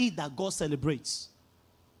it that God celebrates.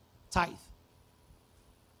 Tithe.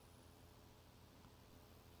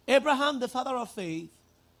 Abraham, the father of faith,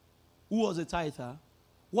 who was a tither,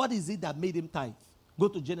 what is it that made him tithe? Go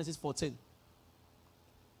to Genesis 14.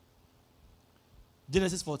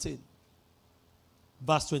 Genesis 14,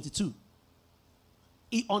 verse 22.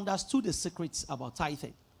 He understood the secrets about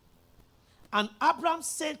tithing. And Abraham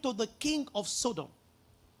said to the king of Sodom,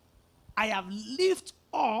 I have lifted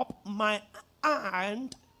up my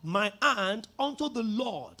hand unto the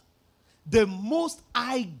Lord, the Most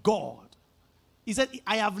High God. He said,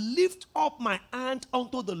 I have lifted up my hand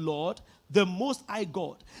unto the Lord, the Most High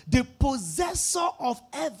God, the possessor of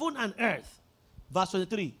heaven and earth. Verse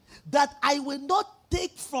 23. That I will not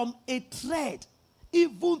take from a thread,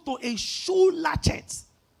 even to a shoe latchet,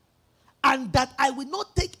 and that I will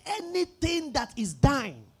not take anything that is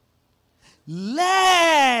thine,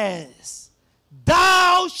 lest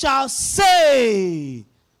thou shalt say,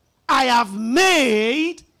 I have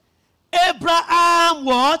made Abraham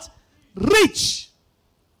what? Rich.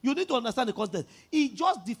 You need to understand the context. He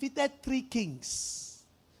just defeated 3 kings.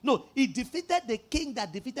 No, he defeated the king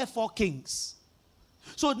that defeated 4 kings.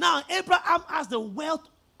 So now Abraham has the wealth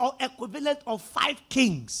or equivalent of 5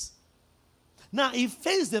 kings. Now he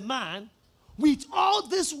faced the man with all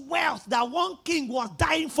this wealth that one king was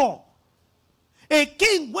dying for. A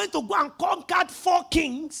king went to go and conquer 4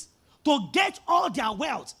 kings to get all their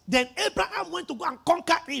wealth. Then Abraham went to go and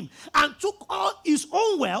conquer him and took all his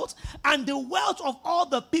own wealth and the wealth of all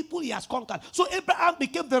the people he has conquered. So Abraham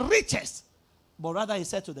became the richest. But rather he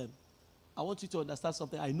said to them, I want you to understand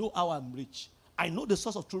something. I know how I'm rich. I know the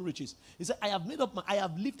source of true riches. He said, I have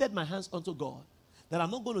lifted my hands unto God, that I'm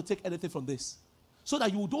not going to take anything from this. So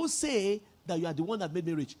that you don't say that you are the one that made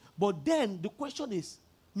me rich. But then the question is,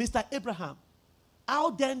 Mr. Abraham, how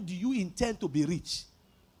then do you intend to be rich?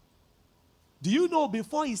 Do you know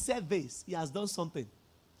before he said this, he has done something?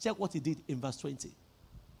 Check what he did in verse 20.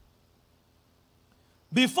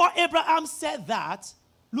 Before Abraham said that,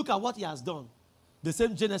 look at what he has done. The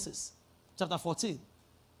same Genesis chapter 14.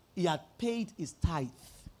 He had paid his tithe.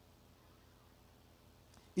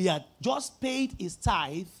 He had just paid his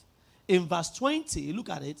tithe. In verse 20, look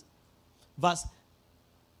at it.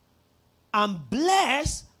 And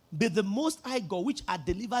blessed be the Most High God, which had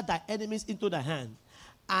delivered thy enemies into thy hand.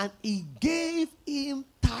 And he gave him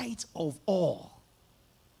tithe of all.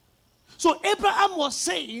 So Abraham was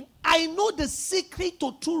saying, I know the secret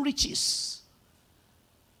to true riches.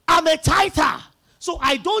 I'm a tither, so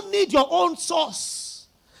I don't need your own source.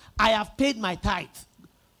 I have paid my tithe.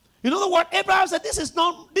 You know what Abraham said? This is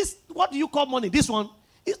not, this, what do you call money? This one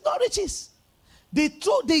is not riches. The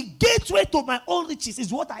gateway to my own riches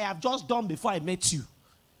is what I have just done before I met you.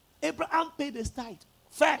 Abraham paid his tithe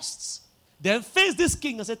first. Then faced this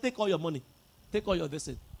king and said, take all your money. Take all your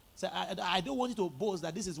blessing. Say, I don't want you to boast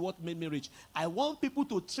that this is what made me rich. I want people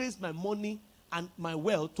to trace my money and my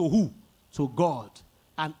wealth to who? To God.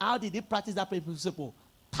 And how did he practice that principle?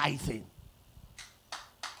 Tithing.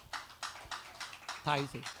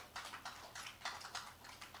 Tithing.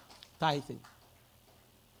 Tithing.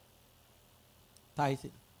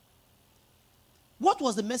 Tithing. What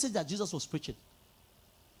was the message that Jesus was preaching?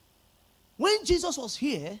 When Jesus was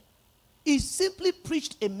here, he simply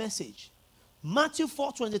preached a message. Matthew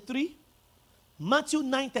 4:23, Matthew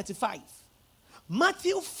 9:35.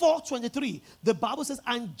 Matthew 4:23, the Bible says,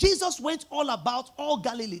 and Jesus went all about all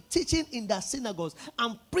Galilee, teaching in their synagogues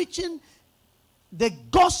and preaching the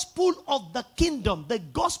gospel of the kingdom. The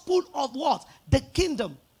gospel of what? The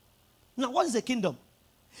kingdom. Now, what is a kingdom?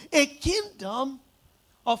 A kingdom,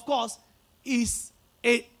 of course, is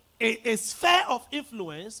a sphere of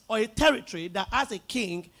influence or a territory that has a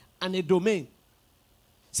king and a domain.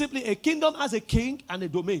 Simply, a kingdom has a king and a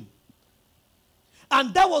domain.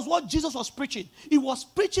 And that was what Jesus was preaching. He was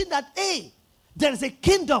preaching that, hey, there is a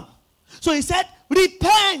kingdom. So he said,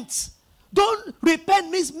 repent. Don't repent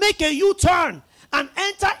means make a U-turn and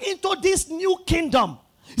enter into this new kingdom.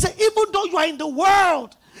 He said, even though you are in the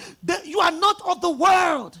world, you are not of the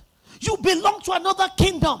world. You belong to another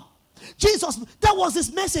kingdom. Jesus, that was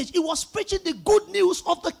his message. He was preaching the good news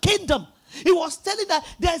of the kingdom. He was telling that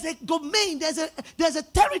there's a domain, there's a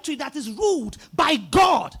territory that is ruled by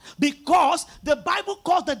God, because the Bible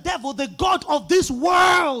calls the devil the god of this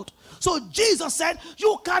world. So Jesus said,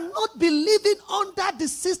 you cannot be living under the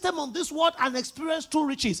system of this world and experience true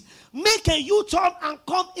riches. Make a U-turn and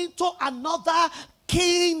come into another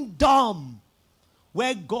kingdom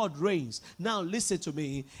where God reigns. Now listen to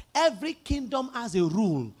me. Every kingdom has a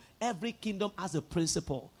rule. Every kingdom has a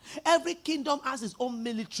principle. Every kingdom has its own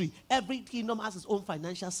military. Every kingdom has its own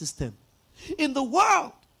financial system. In the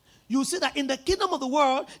world, you see that in the kingdom of the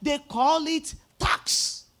world, they call it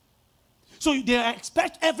tax. So they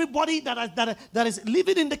expect everybody that is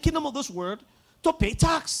living in the kingdom of this world to pay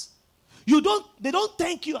tax. They don't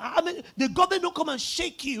thank you. I mean, the government don't come and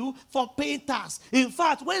shake you for paying tax. In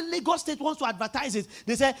fact, when Lagos State wants to advertise it,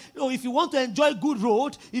 they say, oh, if you want to enjoy good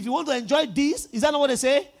road, if you want to enjoy this, is that not what they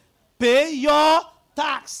say? Pay your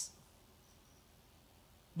tax.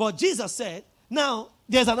 But Jesus said, now,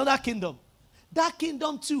 there's another kingdom. That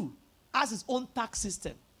kingdom too has its own tax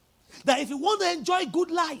system. That if you want to enjoy good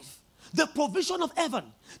life, the provision of heaven,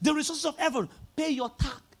 the resources of heaven, pay your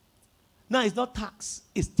tax. Now, it's not tax,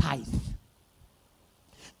 it's tithe.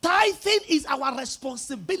 Tithing is our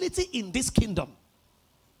responsibility in this kingdom.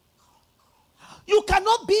 You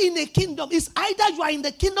cannot be in a kingdom. It's either you are in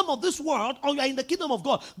the kingdom of this world or you are in the kingdom of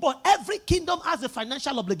God. But every kingdom has a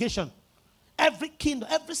financial obligation. Every kingdom,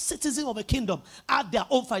 every citizen of a kingdom have their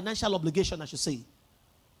own financial obligation, I should say.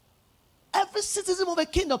 Every citizen of a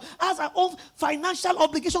kingdom has their own financial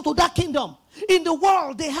obligation to that kingdom. In the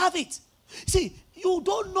world, they have it. See, you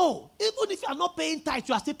don't know. Even if you are not paying tithe,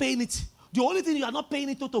 you are still paying it. The only thing you are not paying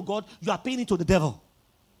it to God, you are paying it to the devil.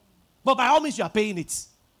 But by all means, you are paying it.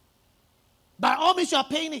 By all means, you are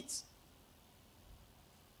paying it.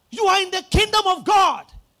 You are in the kingdom of God.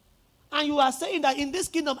 And you are saying that in this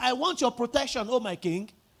kingdom, I want your protection, oh my king.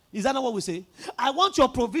 Is that not what we say? I want your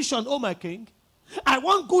provision, oh my king. I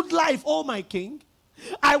want good life, oh my king.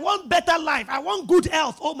 I want better life. I want good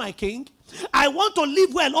health, oh my king. I want to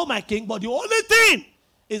live well, oh my king. But the only thing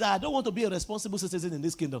is that I don't want to be a responsible citizen in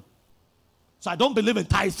this kingdom. So I don't believe in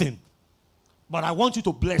tithing. But I want you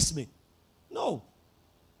to bless me. No.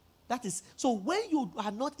 That is, so when you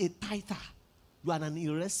are not a tither, you are an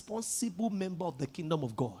irresponsible member of the kingdom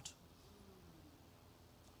of God.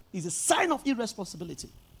 It's a sign of irresponsibility.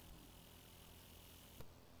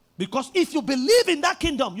 Because if you believe in that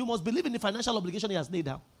kingdom, you must believe in the financial obligation he has laid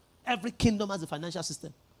down. Every kingdom has a financial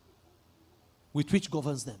system with which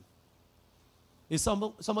governs them. Is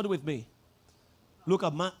somebody with me? Look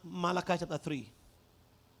at Malachi chapter 3,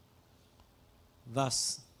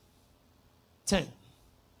 verse 10.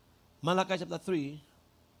 Malachi chapter 3,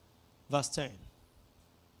 verse 10.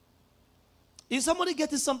 Is somebody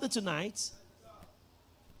getting something tonight?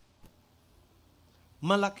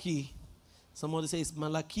 Malachi. Somebody says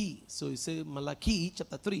Malachi. So you say Malachi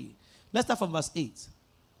chapter 3. Let's start from verse 8.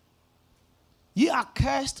 Ye are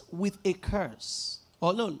cursed with a curse.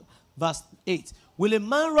 Oh no, verse 8. Will a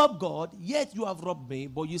man rob God? Yet you have robbed me.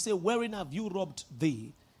 But you say, wherein have you robbed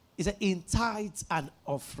thee? He said, in tithes and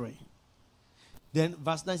offering. Then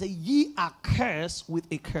verse 9 says, ye are cursed with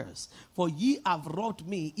a curse, for ye have robbed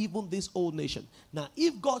me, even this old nation. Now,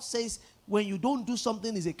 if God says, when you don't do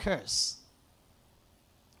something is a curse,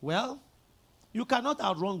 well, you cannot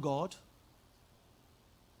outrun God.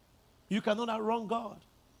 You cannot outrun God.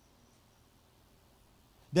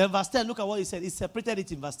 Then verse 10, look at what he said. He separated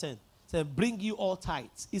it in verse 10. He said, bring you all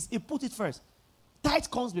tithes. He put it first. Tithe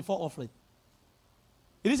comes before offering.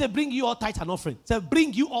 It didn't say bring you all tithes and offering. He said,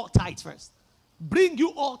 bring you all tithes first. Bring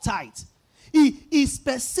you all tithes. He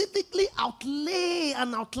specifically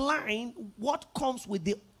outlined what comes with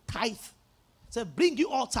the tithe. So bring you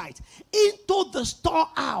all tithes into the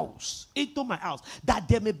storehouse, into my house, that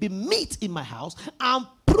there may be meat in my house, and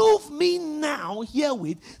prove me now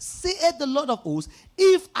herewith, saith the Lord of hosts,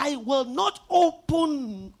 if I will not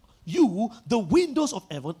open you the windows of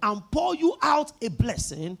heaven and pour you out a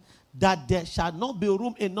blessing, that there shall not be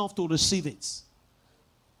room enough to receive it.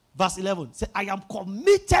 Verse 11 says, I am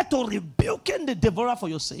committed to rebuking the devourer for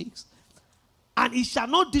your sakes, and he shall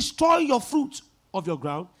not destroy your fruit of your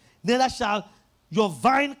ground, neither shall your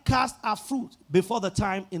vine cast her fruit before the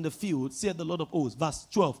time in the field, saith the Lord of hosts. Verse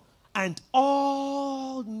 12. And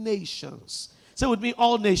all nations, say with me,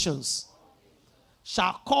 all nations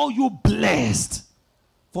shall call you blessed,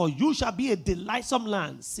 for you shall be a delightsome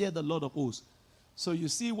land, saith the Lord of hosts. So you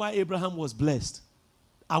see why Abraham was blessed.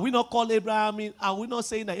 Are we not called Abraham? Are we not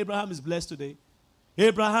saying that Abraham is blessed today?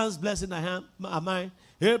 Abraham's blessing am I?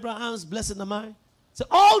 Abraham's blessing am I? So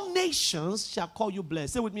all nations shall call you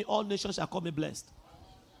blessed. Say with me, all nations shall call me blessed.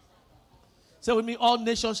 Say with me, all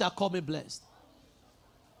nations shall call me blessed.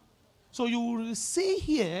 So you will see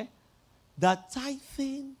here that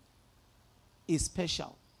tithing is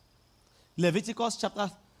special. Leviticus chapter,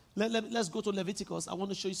 let's go to Leviticus. I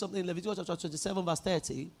want to show you something in Leviticus chapter 27 verse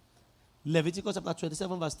 30. Leviticus chapter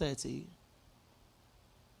 27 verse 30.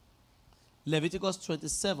 Leviticus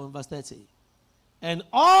 27 verse 30. And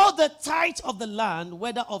all the tithes of the land,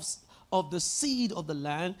 whether of the seed of the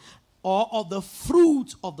land or of the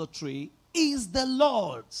fruit of the tree is the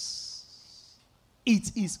Lord's.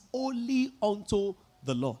 It is only unto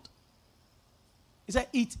the Lord. He said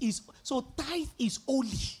it is, so tithe is holy.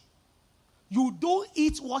 You don't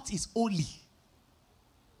eat what is holy.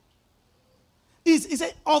 He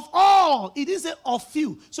said of all, it is of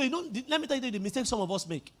few. So let me tell you the mistake some of us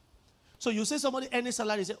make. So you say somebody any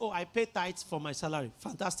salary, say, oh, I pay tithes for my salary.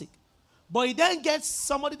 Fantastic. But he then gets,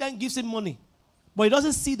 somebody then gives him money. But he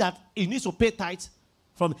doesn't see that he needs to pay tithes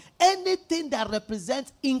from anything that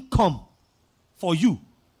represents income for you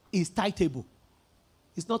is titheable.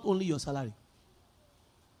 It's not only your salary.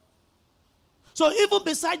 So even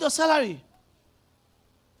beside your salary,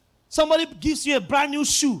 somebody gives you a brand new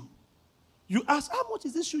shoe. You ask, how much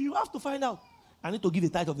is this shoe? You have to find out. I need to give a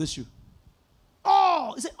tithe of this shoe.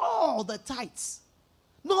 All, he said, all the tithes.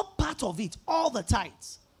 Not part of it, all the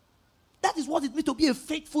tithes. That is what it means to be a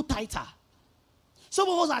faithful tither. Some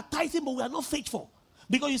of us are tithing, but we are not faithful.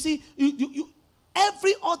 Because you see,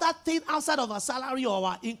 every other thing outside of our salary or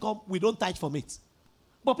our income, we don't tithe from it.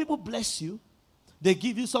 But people bless you. They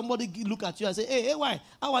give you, somebody look at you and say, hey, why?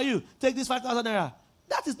 How are you? Take this 5,000 naira.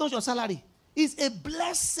 That is not your salary. It's a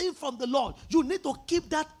blessing from the Lord. You need to keep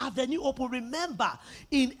that avenue open. Remember,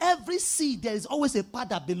 in every seed, there is always a part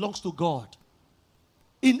that belongs to God.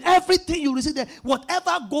 In everything you receive,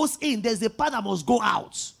 whatever goes in, there's a part that must go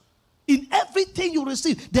out. In everything you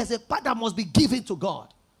receive, there's a part that must be given to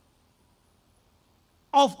God.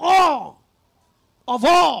 Of all,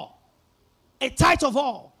 a tithe of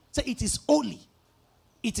all. Say, it is holy.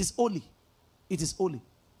 It is holy. It is holy.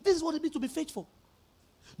 This is what it means to be faithful.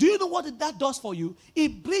 Do you know what that does for you?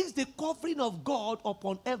 It brings the covering of God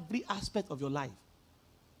upon every aspect of your life.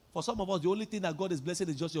 For some of us, the only thing that God is blessing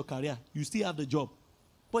is just your career. You still have the job.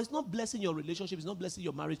 But it's not blessing your relationship. It's not blessing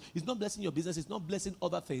your marriage. It's not blessing your business. It's not blessing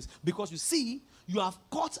other things. Because you see, you have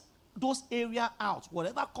cut those areas out.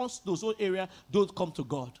 Whatever comes to those areas, don't come to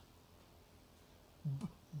God.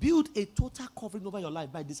 Build a total covering over your life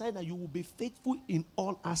by deciding that you will be faithful in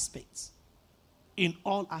all aspects. In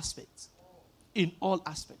all aspects. In all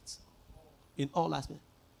aspects. In all aspects.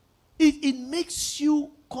 It makes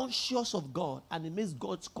you conscious of God, and it makes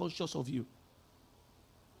God conscious of you.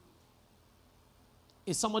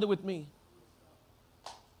 Is somebody with me?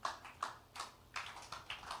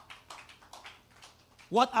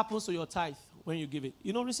 What happens to your tithe when you give it?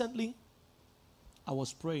 You know, recently, I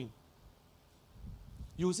was praying.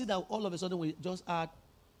 You will see that all of a sudden I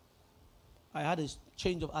had a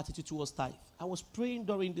change of attitude towards tithe. I was praying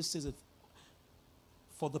during this season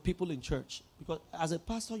for the people in church. Because as a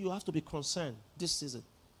pastor, you have to be concerned this season.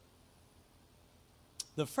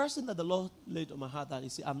 The first thing that the Lord laid on my heart, that you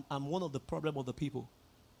see, I'm one of the problem of the people.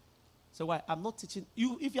 So why? I'm not teaching.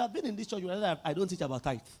 If you have been in this church, you realize I don't teach about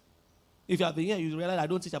tithe. If you have been here, you realize I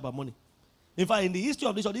don't teach about money. In fact, in the history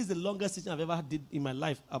of this church, this is the longest teaching I've ever did in my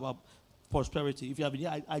life about prosperity. If you have been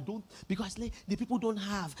here, I don't, because the people don't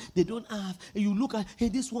have. They don't have. And you look at, hey,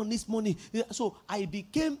 this one needs money. So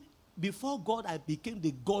before God, I became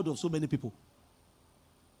the God of so many people.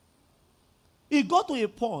 It got to a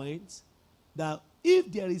point that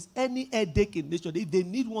if there is any headache in this church, if they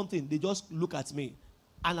need one thing, they just look at me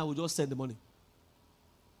and I will just send the money.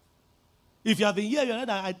 If you have been here, you know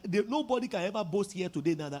that nobody can ever boast here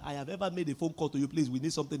today now that I have ever made a phone call to you. Please, we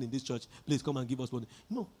need something in this church. Please come and give us money.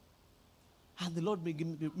 No. And the Lord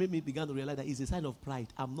made me begin to realize that it's a sign of pride.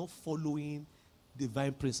 I'm not following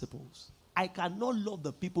divine principles. I cannot love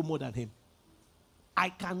the people more than Him. I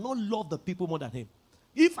cannot love the people more than Him.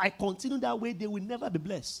 If I continue that way, they will never be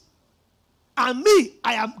blessed. And me,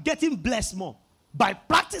 I am getting blessed more by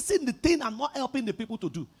practicing the thing I'm not helping the people to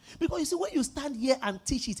do. Because you see, when you stand here and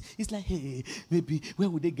teach it, it's like, hey, maybe where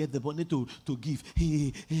would they get the money to give?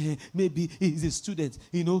 Hey, maybe he's a student,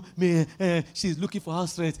 she's looking for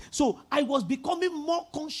house rent. So I was becoming more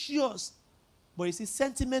conscious. But you see,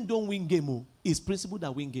 sentiment don't win game. It's principle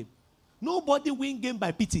that win game. Nobody win game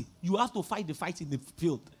by pity. You have to fight the fight in the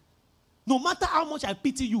field. No matter how much I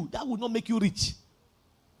pity you, that will not make you rich.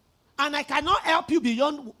 And I cannot help you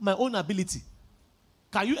beyond my own ability.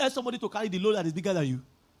 Can you help somebody to carry the load that is bigger than you?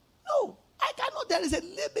 No, I cannot. There is a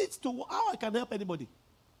limit to how I can help anybody.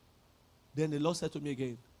 Then the Lord said to me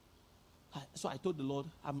again. So I told the Lord,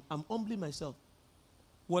 I'm humbling myself.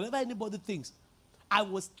 Whatever anybody thinks, I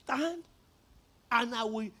will stand and I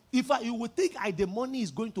will, you would think the money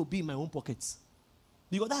is going to be in my own pockets.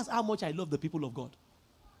 Because that's how much I love the people of God.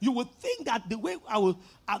 You would think that the way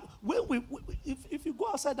if you go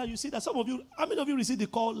outside and you see that some of you, how many of you received the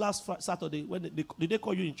call last Saturday? When did they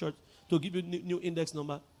call you in church to give you new index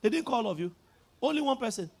number? They didn't call all of you. Only one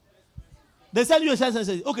person. They send you a sense and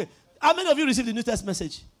say, okay, How many of you received the New Testament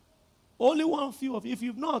message? Only one few of you. If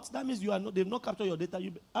you've not, that means you are not. They've not captured your data.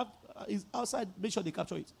 You have, is outside. Make sure they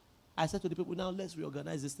capture it. I said to the people, now let's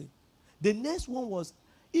reorganize this thing. The next one was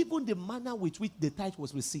even the manner with which the tithe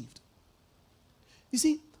was received. You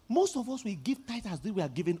see, most of us, we give tithe as though we are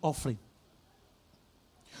giving offering.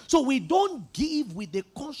 So we don't give with the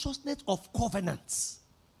consciousness of covenants.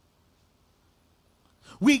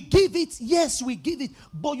 We give it, yes, we give it,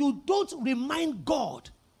 but you don't remind God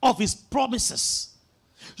of his promises.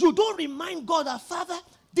 You don't remind God that, Father,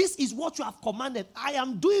 this is what you have commanded. I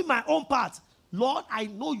am doing my own part. Lord, I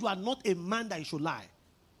know you are not a man that you should lie.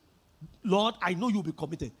 Lord, I know you'll be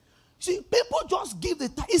committed. See, people just give the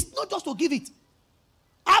tithe. It's not just to give it.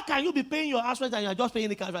 How can you be paying your house rent and you're just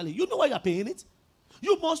paying it casually? You know why you're paying it.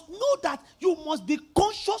 You must know that you must be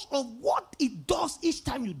conscious of what it does each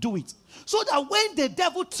time you do it. So that when the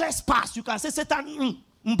devil trespass, you can say, Satan,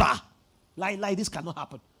 lie, this cannot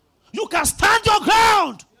happen. You can stand your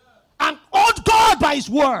ground and hold God by his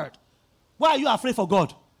word. Why are you afraid for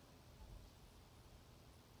God?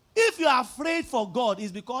 If you are afraid for God,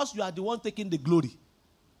 it's because you are the one taking the glory.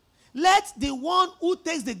 Let the one who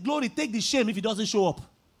takes the glory take the shame if he doesn't show up.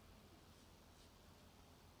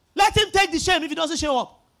 Let him take the shame if he doesn't show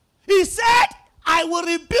up. He said, I will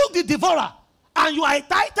rebuke the devourer. And you are a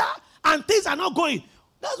tither and things are not going.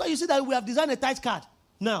 That's why you see that we have designed a tithe card.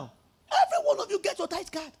 Now, every one of you get your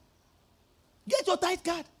tithe card. Get your tithe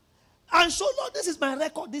card. And show, Lord, this is my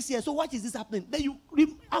record this year. So why is this happening? Then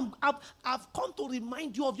I've come to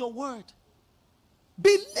remind you of your word.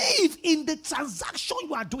 Believe in the transaction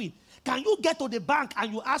you are doing. Can you get to the bank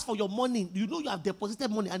and you ask for your money? You know you have deposited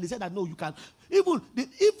money and they said that no, you can. Even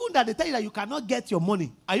that they tell you that you cannot get your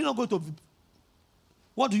money. Are you not going to?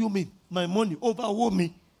 What do you mean? My money overwhelm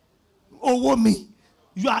me. Over me.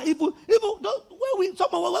 You are even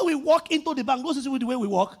when we walk into the bank, those is the way we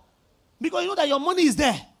walk. Because you know that your money is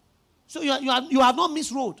there. So you have not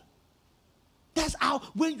missed road. That's how,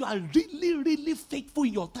 when you are really, really faithful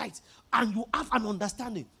in your tithes and you have an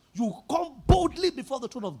understanding, you come boldly before the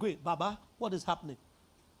throne of grace. Baba, what is happening?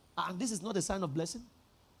 And this is not a sign of blessing.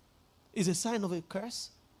 It's a sign of a curse.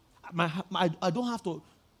 I don't have to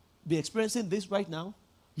be experiencing this right now.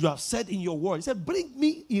 You have said in your word. He said, bring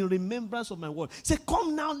me in remembrance of my word. He said,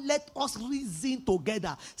 come now, let us reason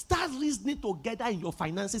together. Start reasoning together in your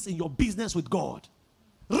finances, in your business with God.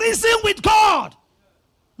 Reason with God.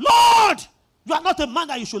 Lord, you are not a man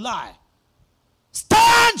that you should lie.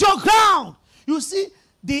 Stand your ground. You see,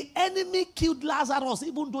 the enemy killed Lazarus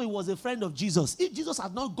even though he was a friend of Jesus. If Jesus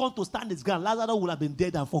had not gone to stand his ground, Lazarus would have been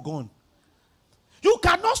dead and forgone. You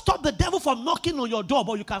cannot stop the devil from knocking on your door,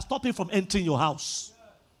 but you can stop him from entering your house.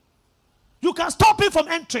 You can stop him from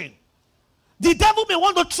entering. The devil may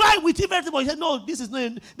want to try with him, but he said, no, this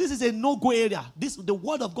is a no-go area. The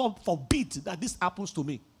word of God forbids that this happens to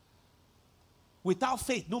me. Without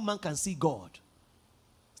faith, no man can see God.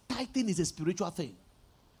 Tithing is a spiritual thing.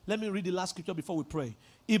 Let me read the last scripture before we pray.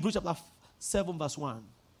 Hebrews chapter 7 verse 1.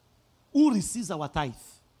 Who receives our tithe?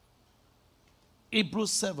 Hebrews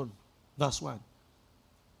 7 verse 1.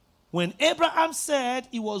 When Abraham said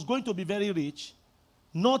he was going to be very rich,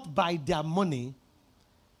 not by their money,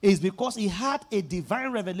 is because he had a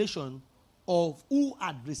divine revelation of who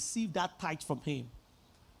had received that tithe from him.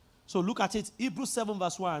 So look at it. Hebrews 7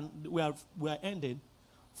 verse 1, we are ending.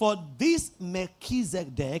 For this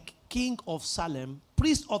Melchizedek, king of Salem,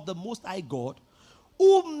 priest of the Most High God,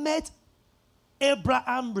 who met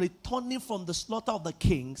Abraham returning from the slaughter of the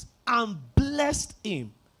kings and blessed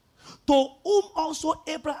him, to whom also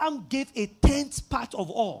Abraham gave a tenth part of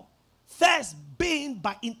all, first being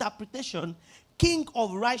by interpretation king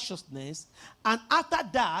of righteousness, and after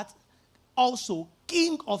that also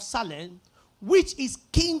king of Salem, which is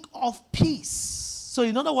king of peace. So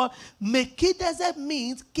in other words, Melchizedek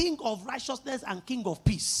means king of righteousness and king of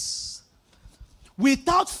peace.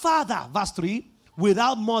 Without father, verse 3,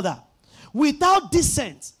 without mother, without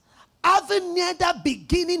descent, having neither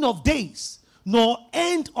beginning of days nor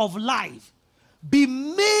end of life,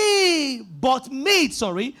 made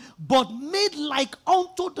like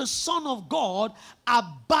unto the Son of God,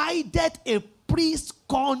 abideth a priest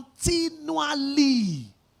continually.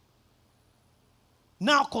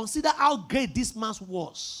 Now consider how great this man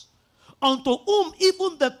was, unto whom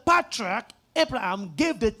even the patriarch Abraham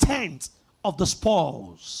gave the tenth of the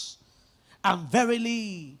spoils. And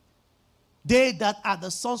verily, they that are the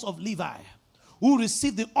sons of Levi, who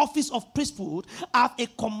receive the office of priesthood, have a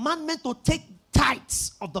commandment to take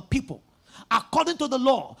tithes of the people, according to the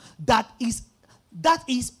law, that is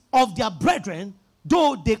of their brethren,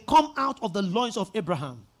 though they come out of the loins of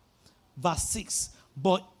Abraham. Verse 6.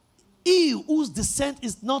 But he whose descent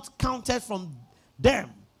is not counted from them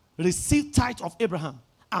received tithe of Abraham,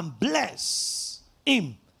 and bless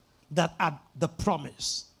him that had the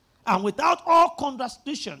promise. And without all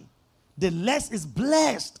contradiction, the less is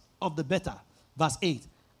blessed of the better. Verse 8.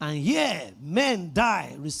 And here men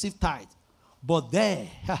die, receive tithe, but there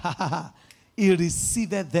he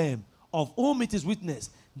receiveth them, of whom it is witness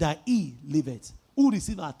that he liveth. Who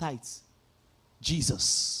received our tithes?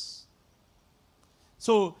 Jesus.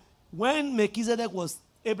 So when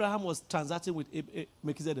Abraham was transacting with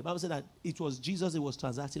Melchizedek, the Bible said that it was Jesus he was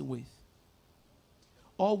transacting with.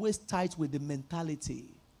 Always tithe with the mentality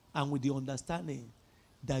and with the understanding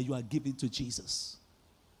that you are giving to Jesus.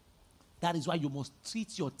 That is why you must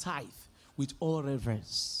treat your tithe with all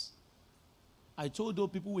reverence. I told those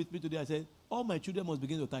people with me today, I said, all my children must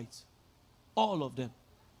begin to tithe. All of them.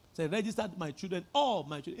 So I registered my children, all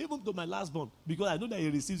my children, even to my last born, because I know that he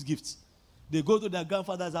receives gifts. They go to their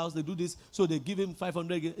grandfather's house, they do this, so they give him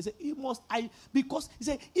 500. He said, because he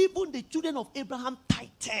said, even the children of Abraham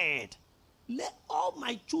tithed. Let all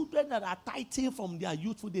my children that are tithing from their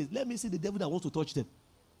youthful days, let me see the devil that wants to touch them.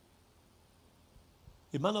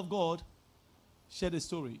 A man of God shared a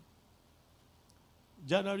story.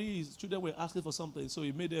 January, his children were asking for something, so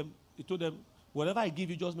he told them, whatever I give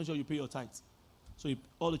you, just make sure you pay your tithe. So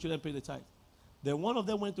all the children paid the tithe. Then one of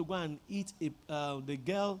them went to go and eat, the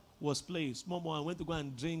girl was playing, small boy, and went to go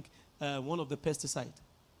and drink one of the pesticide.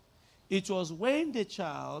 It was when the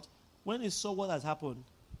child, when he saw what has happened,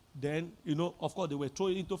 then, of course, they were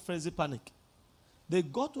thrown into frenzy panic. They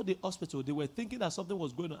got to the hospital. They were thinking that something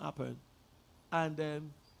was going to happen.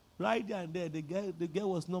 And right there and there, the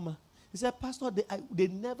girl was normal. He said, Pastor, they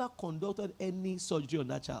never conducted any surgery on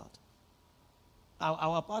that child.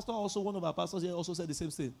 Our pastor also, one of our pastors here also said the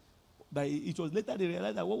same thing. But it was later they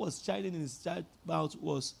realized that what was shining in his child's mouth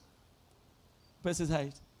was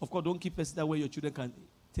pesticide. Of course, don't keep pesticide where your children can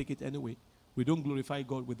take it anyway. We don't glorify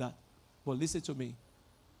God with that. But listen to me.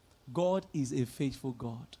 God is a faithful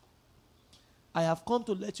God. I have come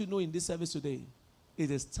to let you know in this service today,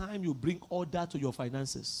 it is time you bring order to your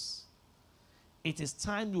finances. It is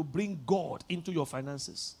time you bring God into your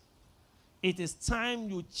finances. It is time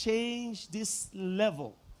you change this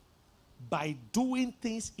level by doing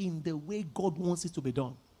things in the way God wants it to be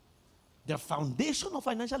done. The foundation of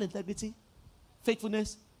financial integrity,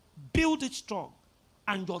 faithfulness, build it strong.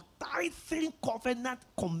 And your tithing covenant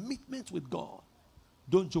commitment with God,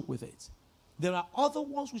 don't joke with it. There are other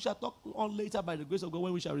ones we shall talk on later by the grace of God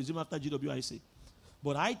when we shall resume after GWIC.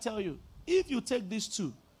 But I tell you, if you take these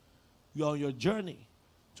two, you are on your journey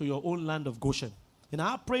to your own land of Goshen. And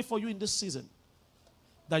I pray for you in this season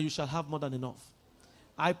that you shall have more than enough.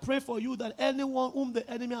 I pray for you that anyone whom the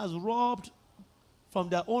enemy has robbed from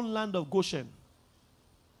their own land of Goshen,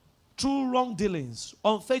 through wrong dealings,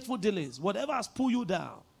 unfaithful dealings, whatever has pulled you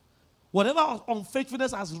down, whatever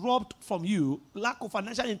unfaithfulness has robbed from you, lack of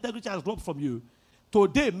financial integrity has robbed from you,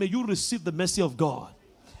 today may you receive the mercy of God.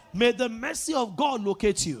 May the mercy of God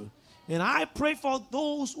locate you. And I pray for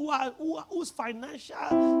those whose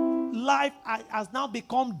financial life has now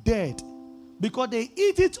become dead because they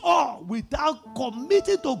eat it all without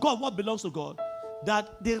committing to God what belongs to God,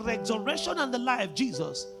 that the resurrection and the life of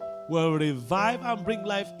Jesus will revive and bring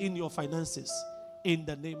life in your finances in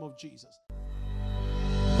the name of Jesus.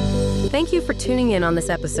 Thank you for tuning in on this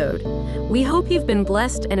episode. We hope you've been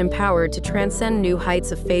blessed and empowered to transcend new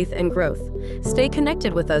heights of faith and growth. Stay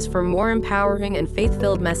connected with us for more empowering and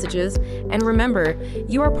faith-filled messages. And remember,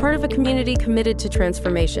 you are part of a community committed to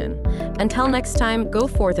transformation. Until next time, go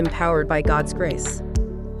forth empowered by God's grace.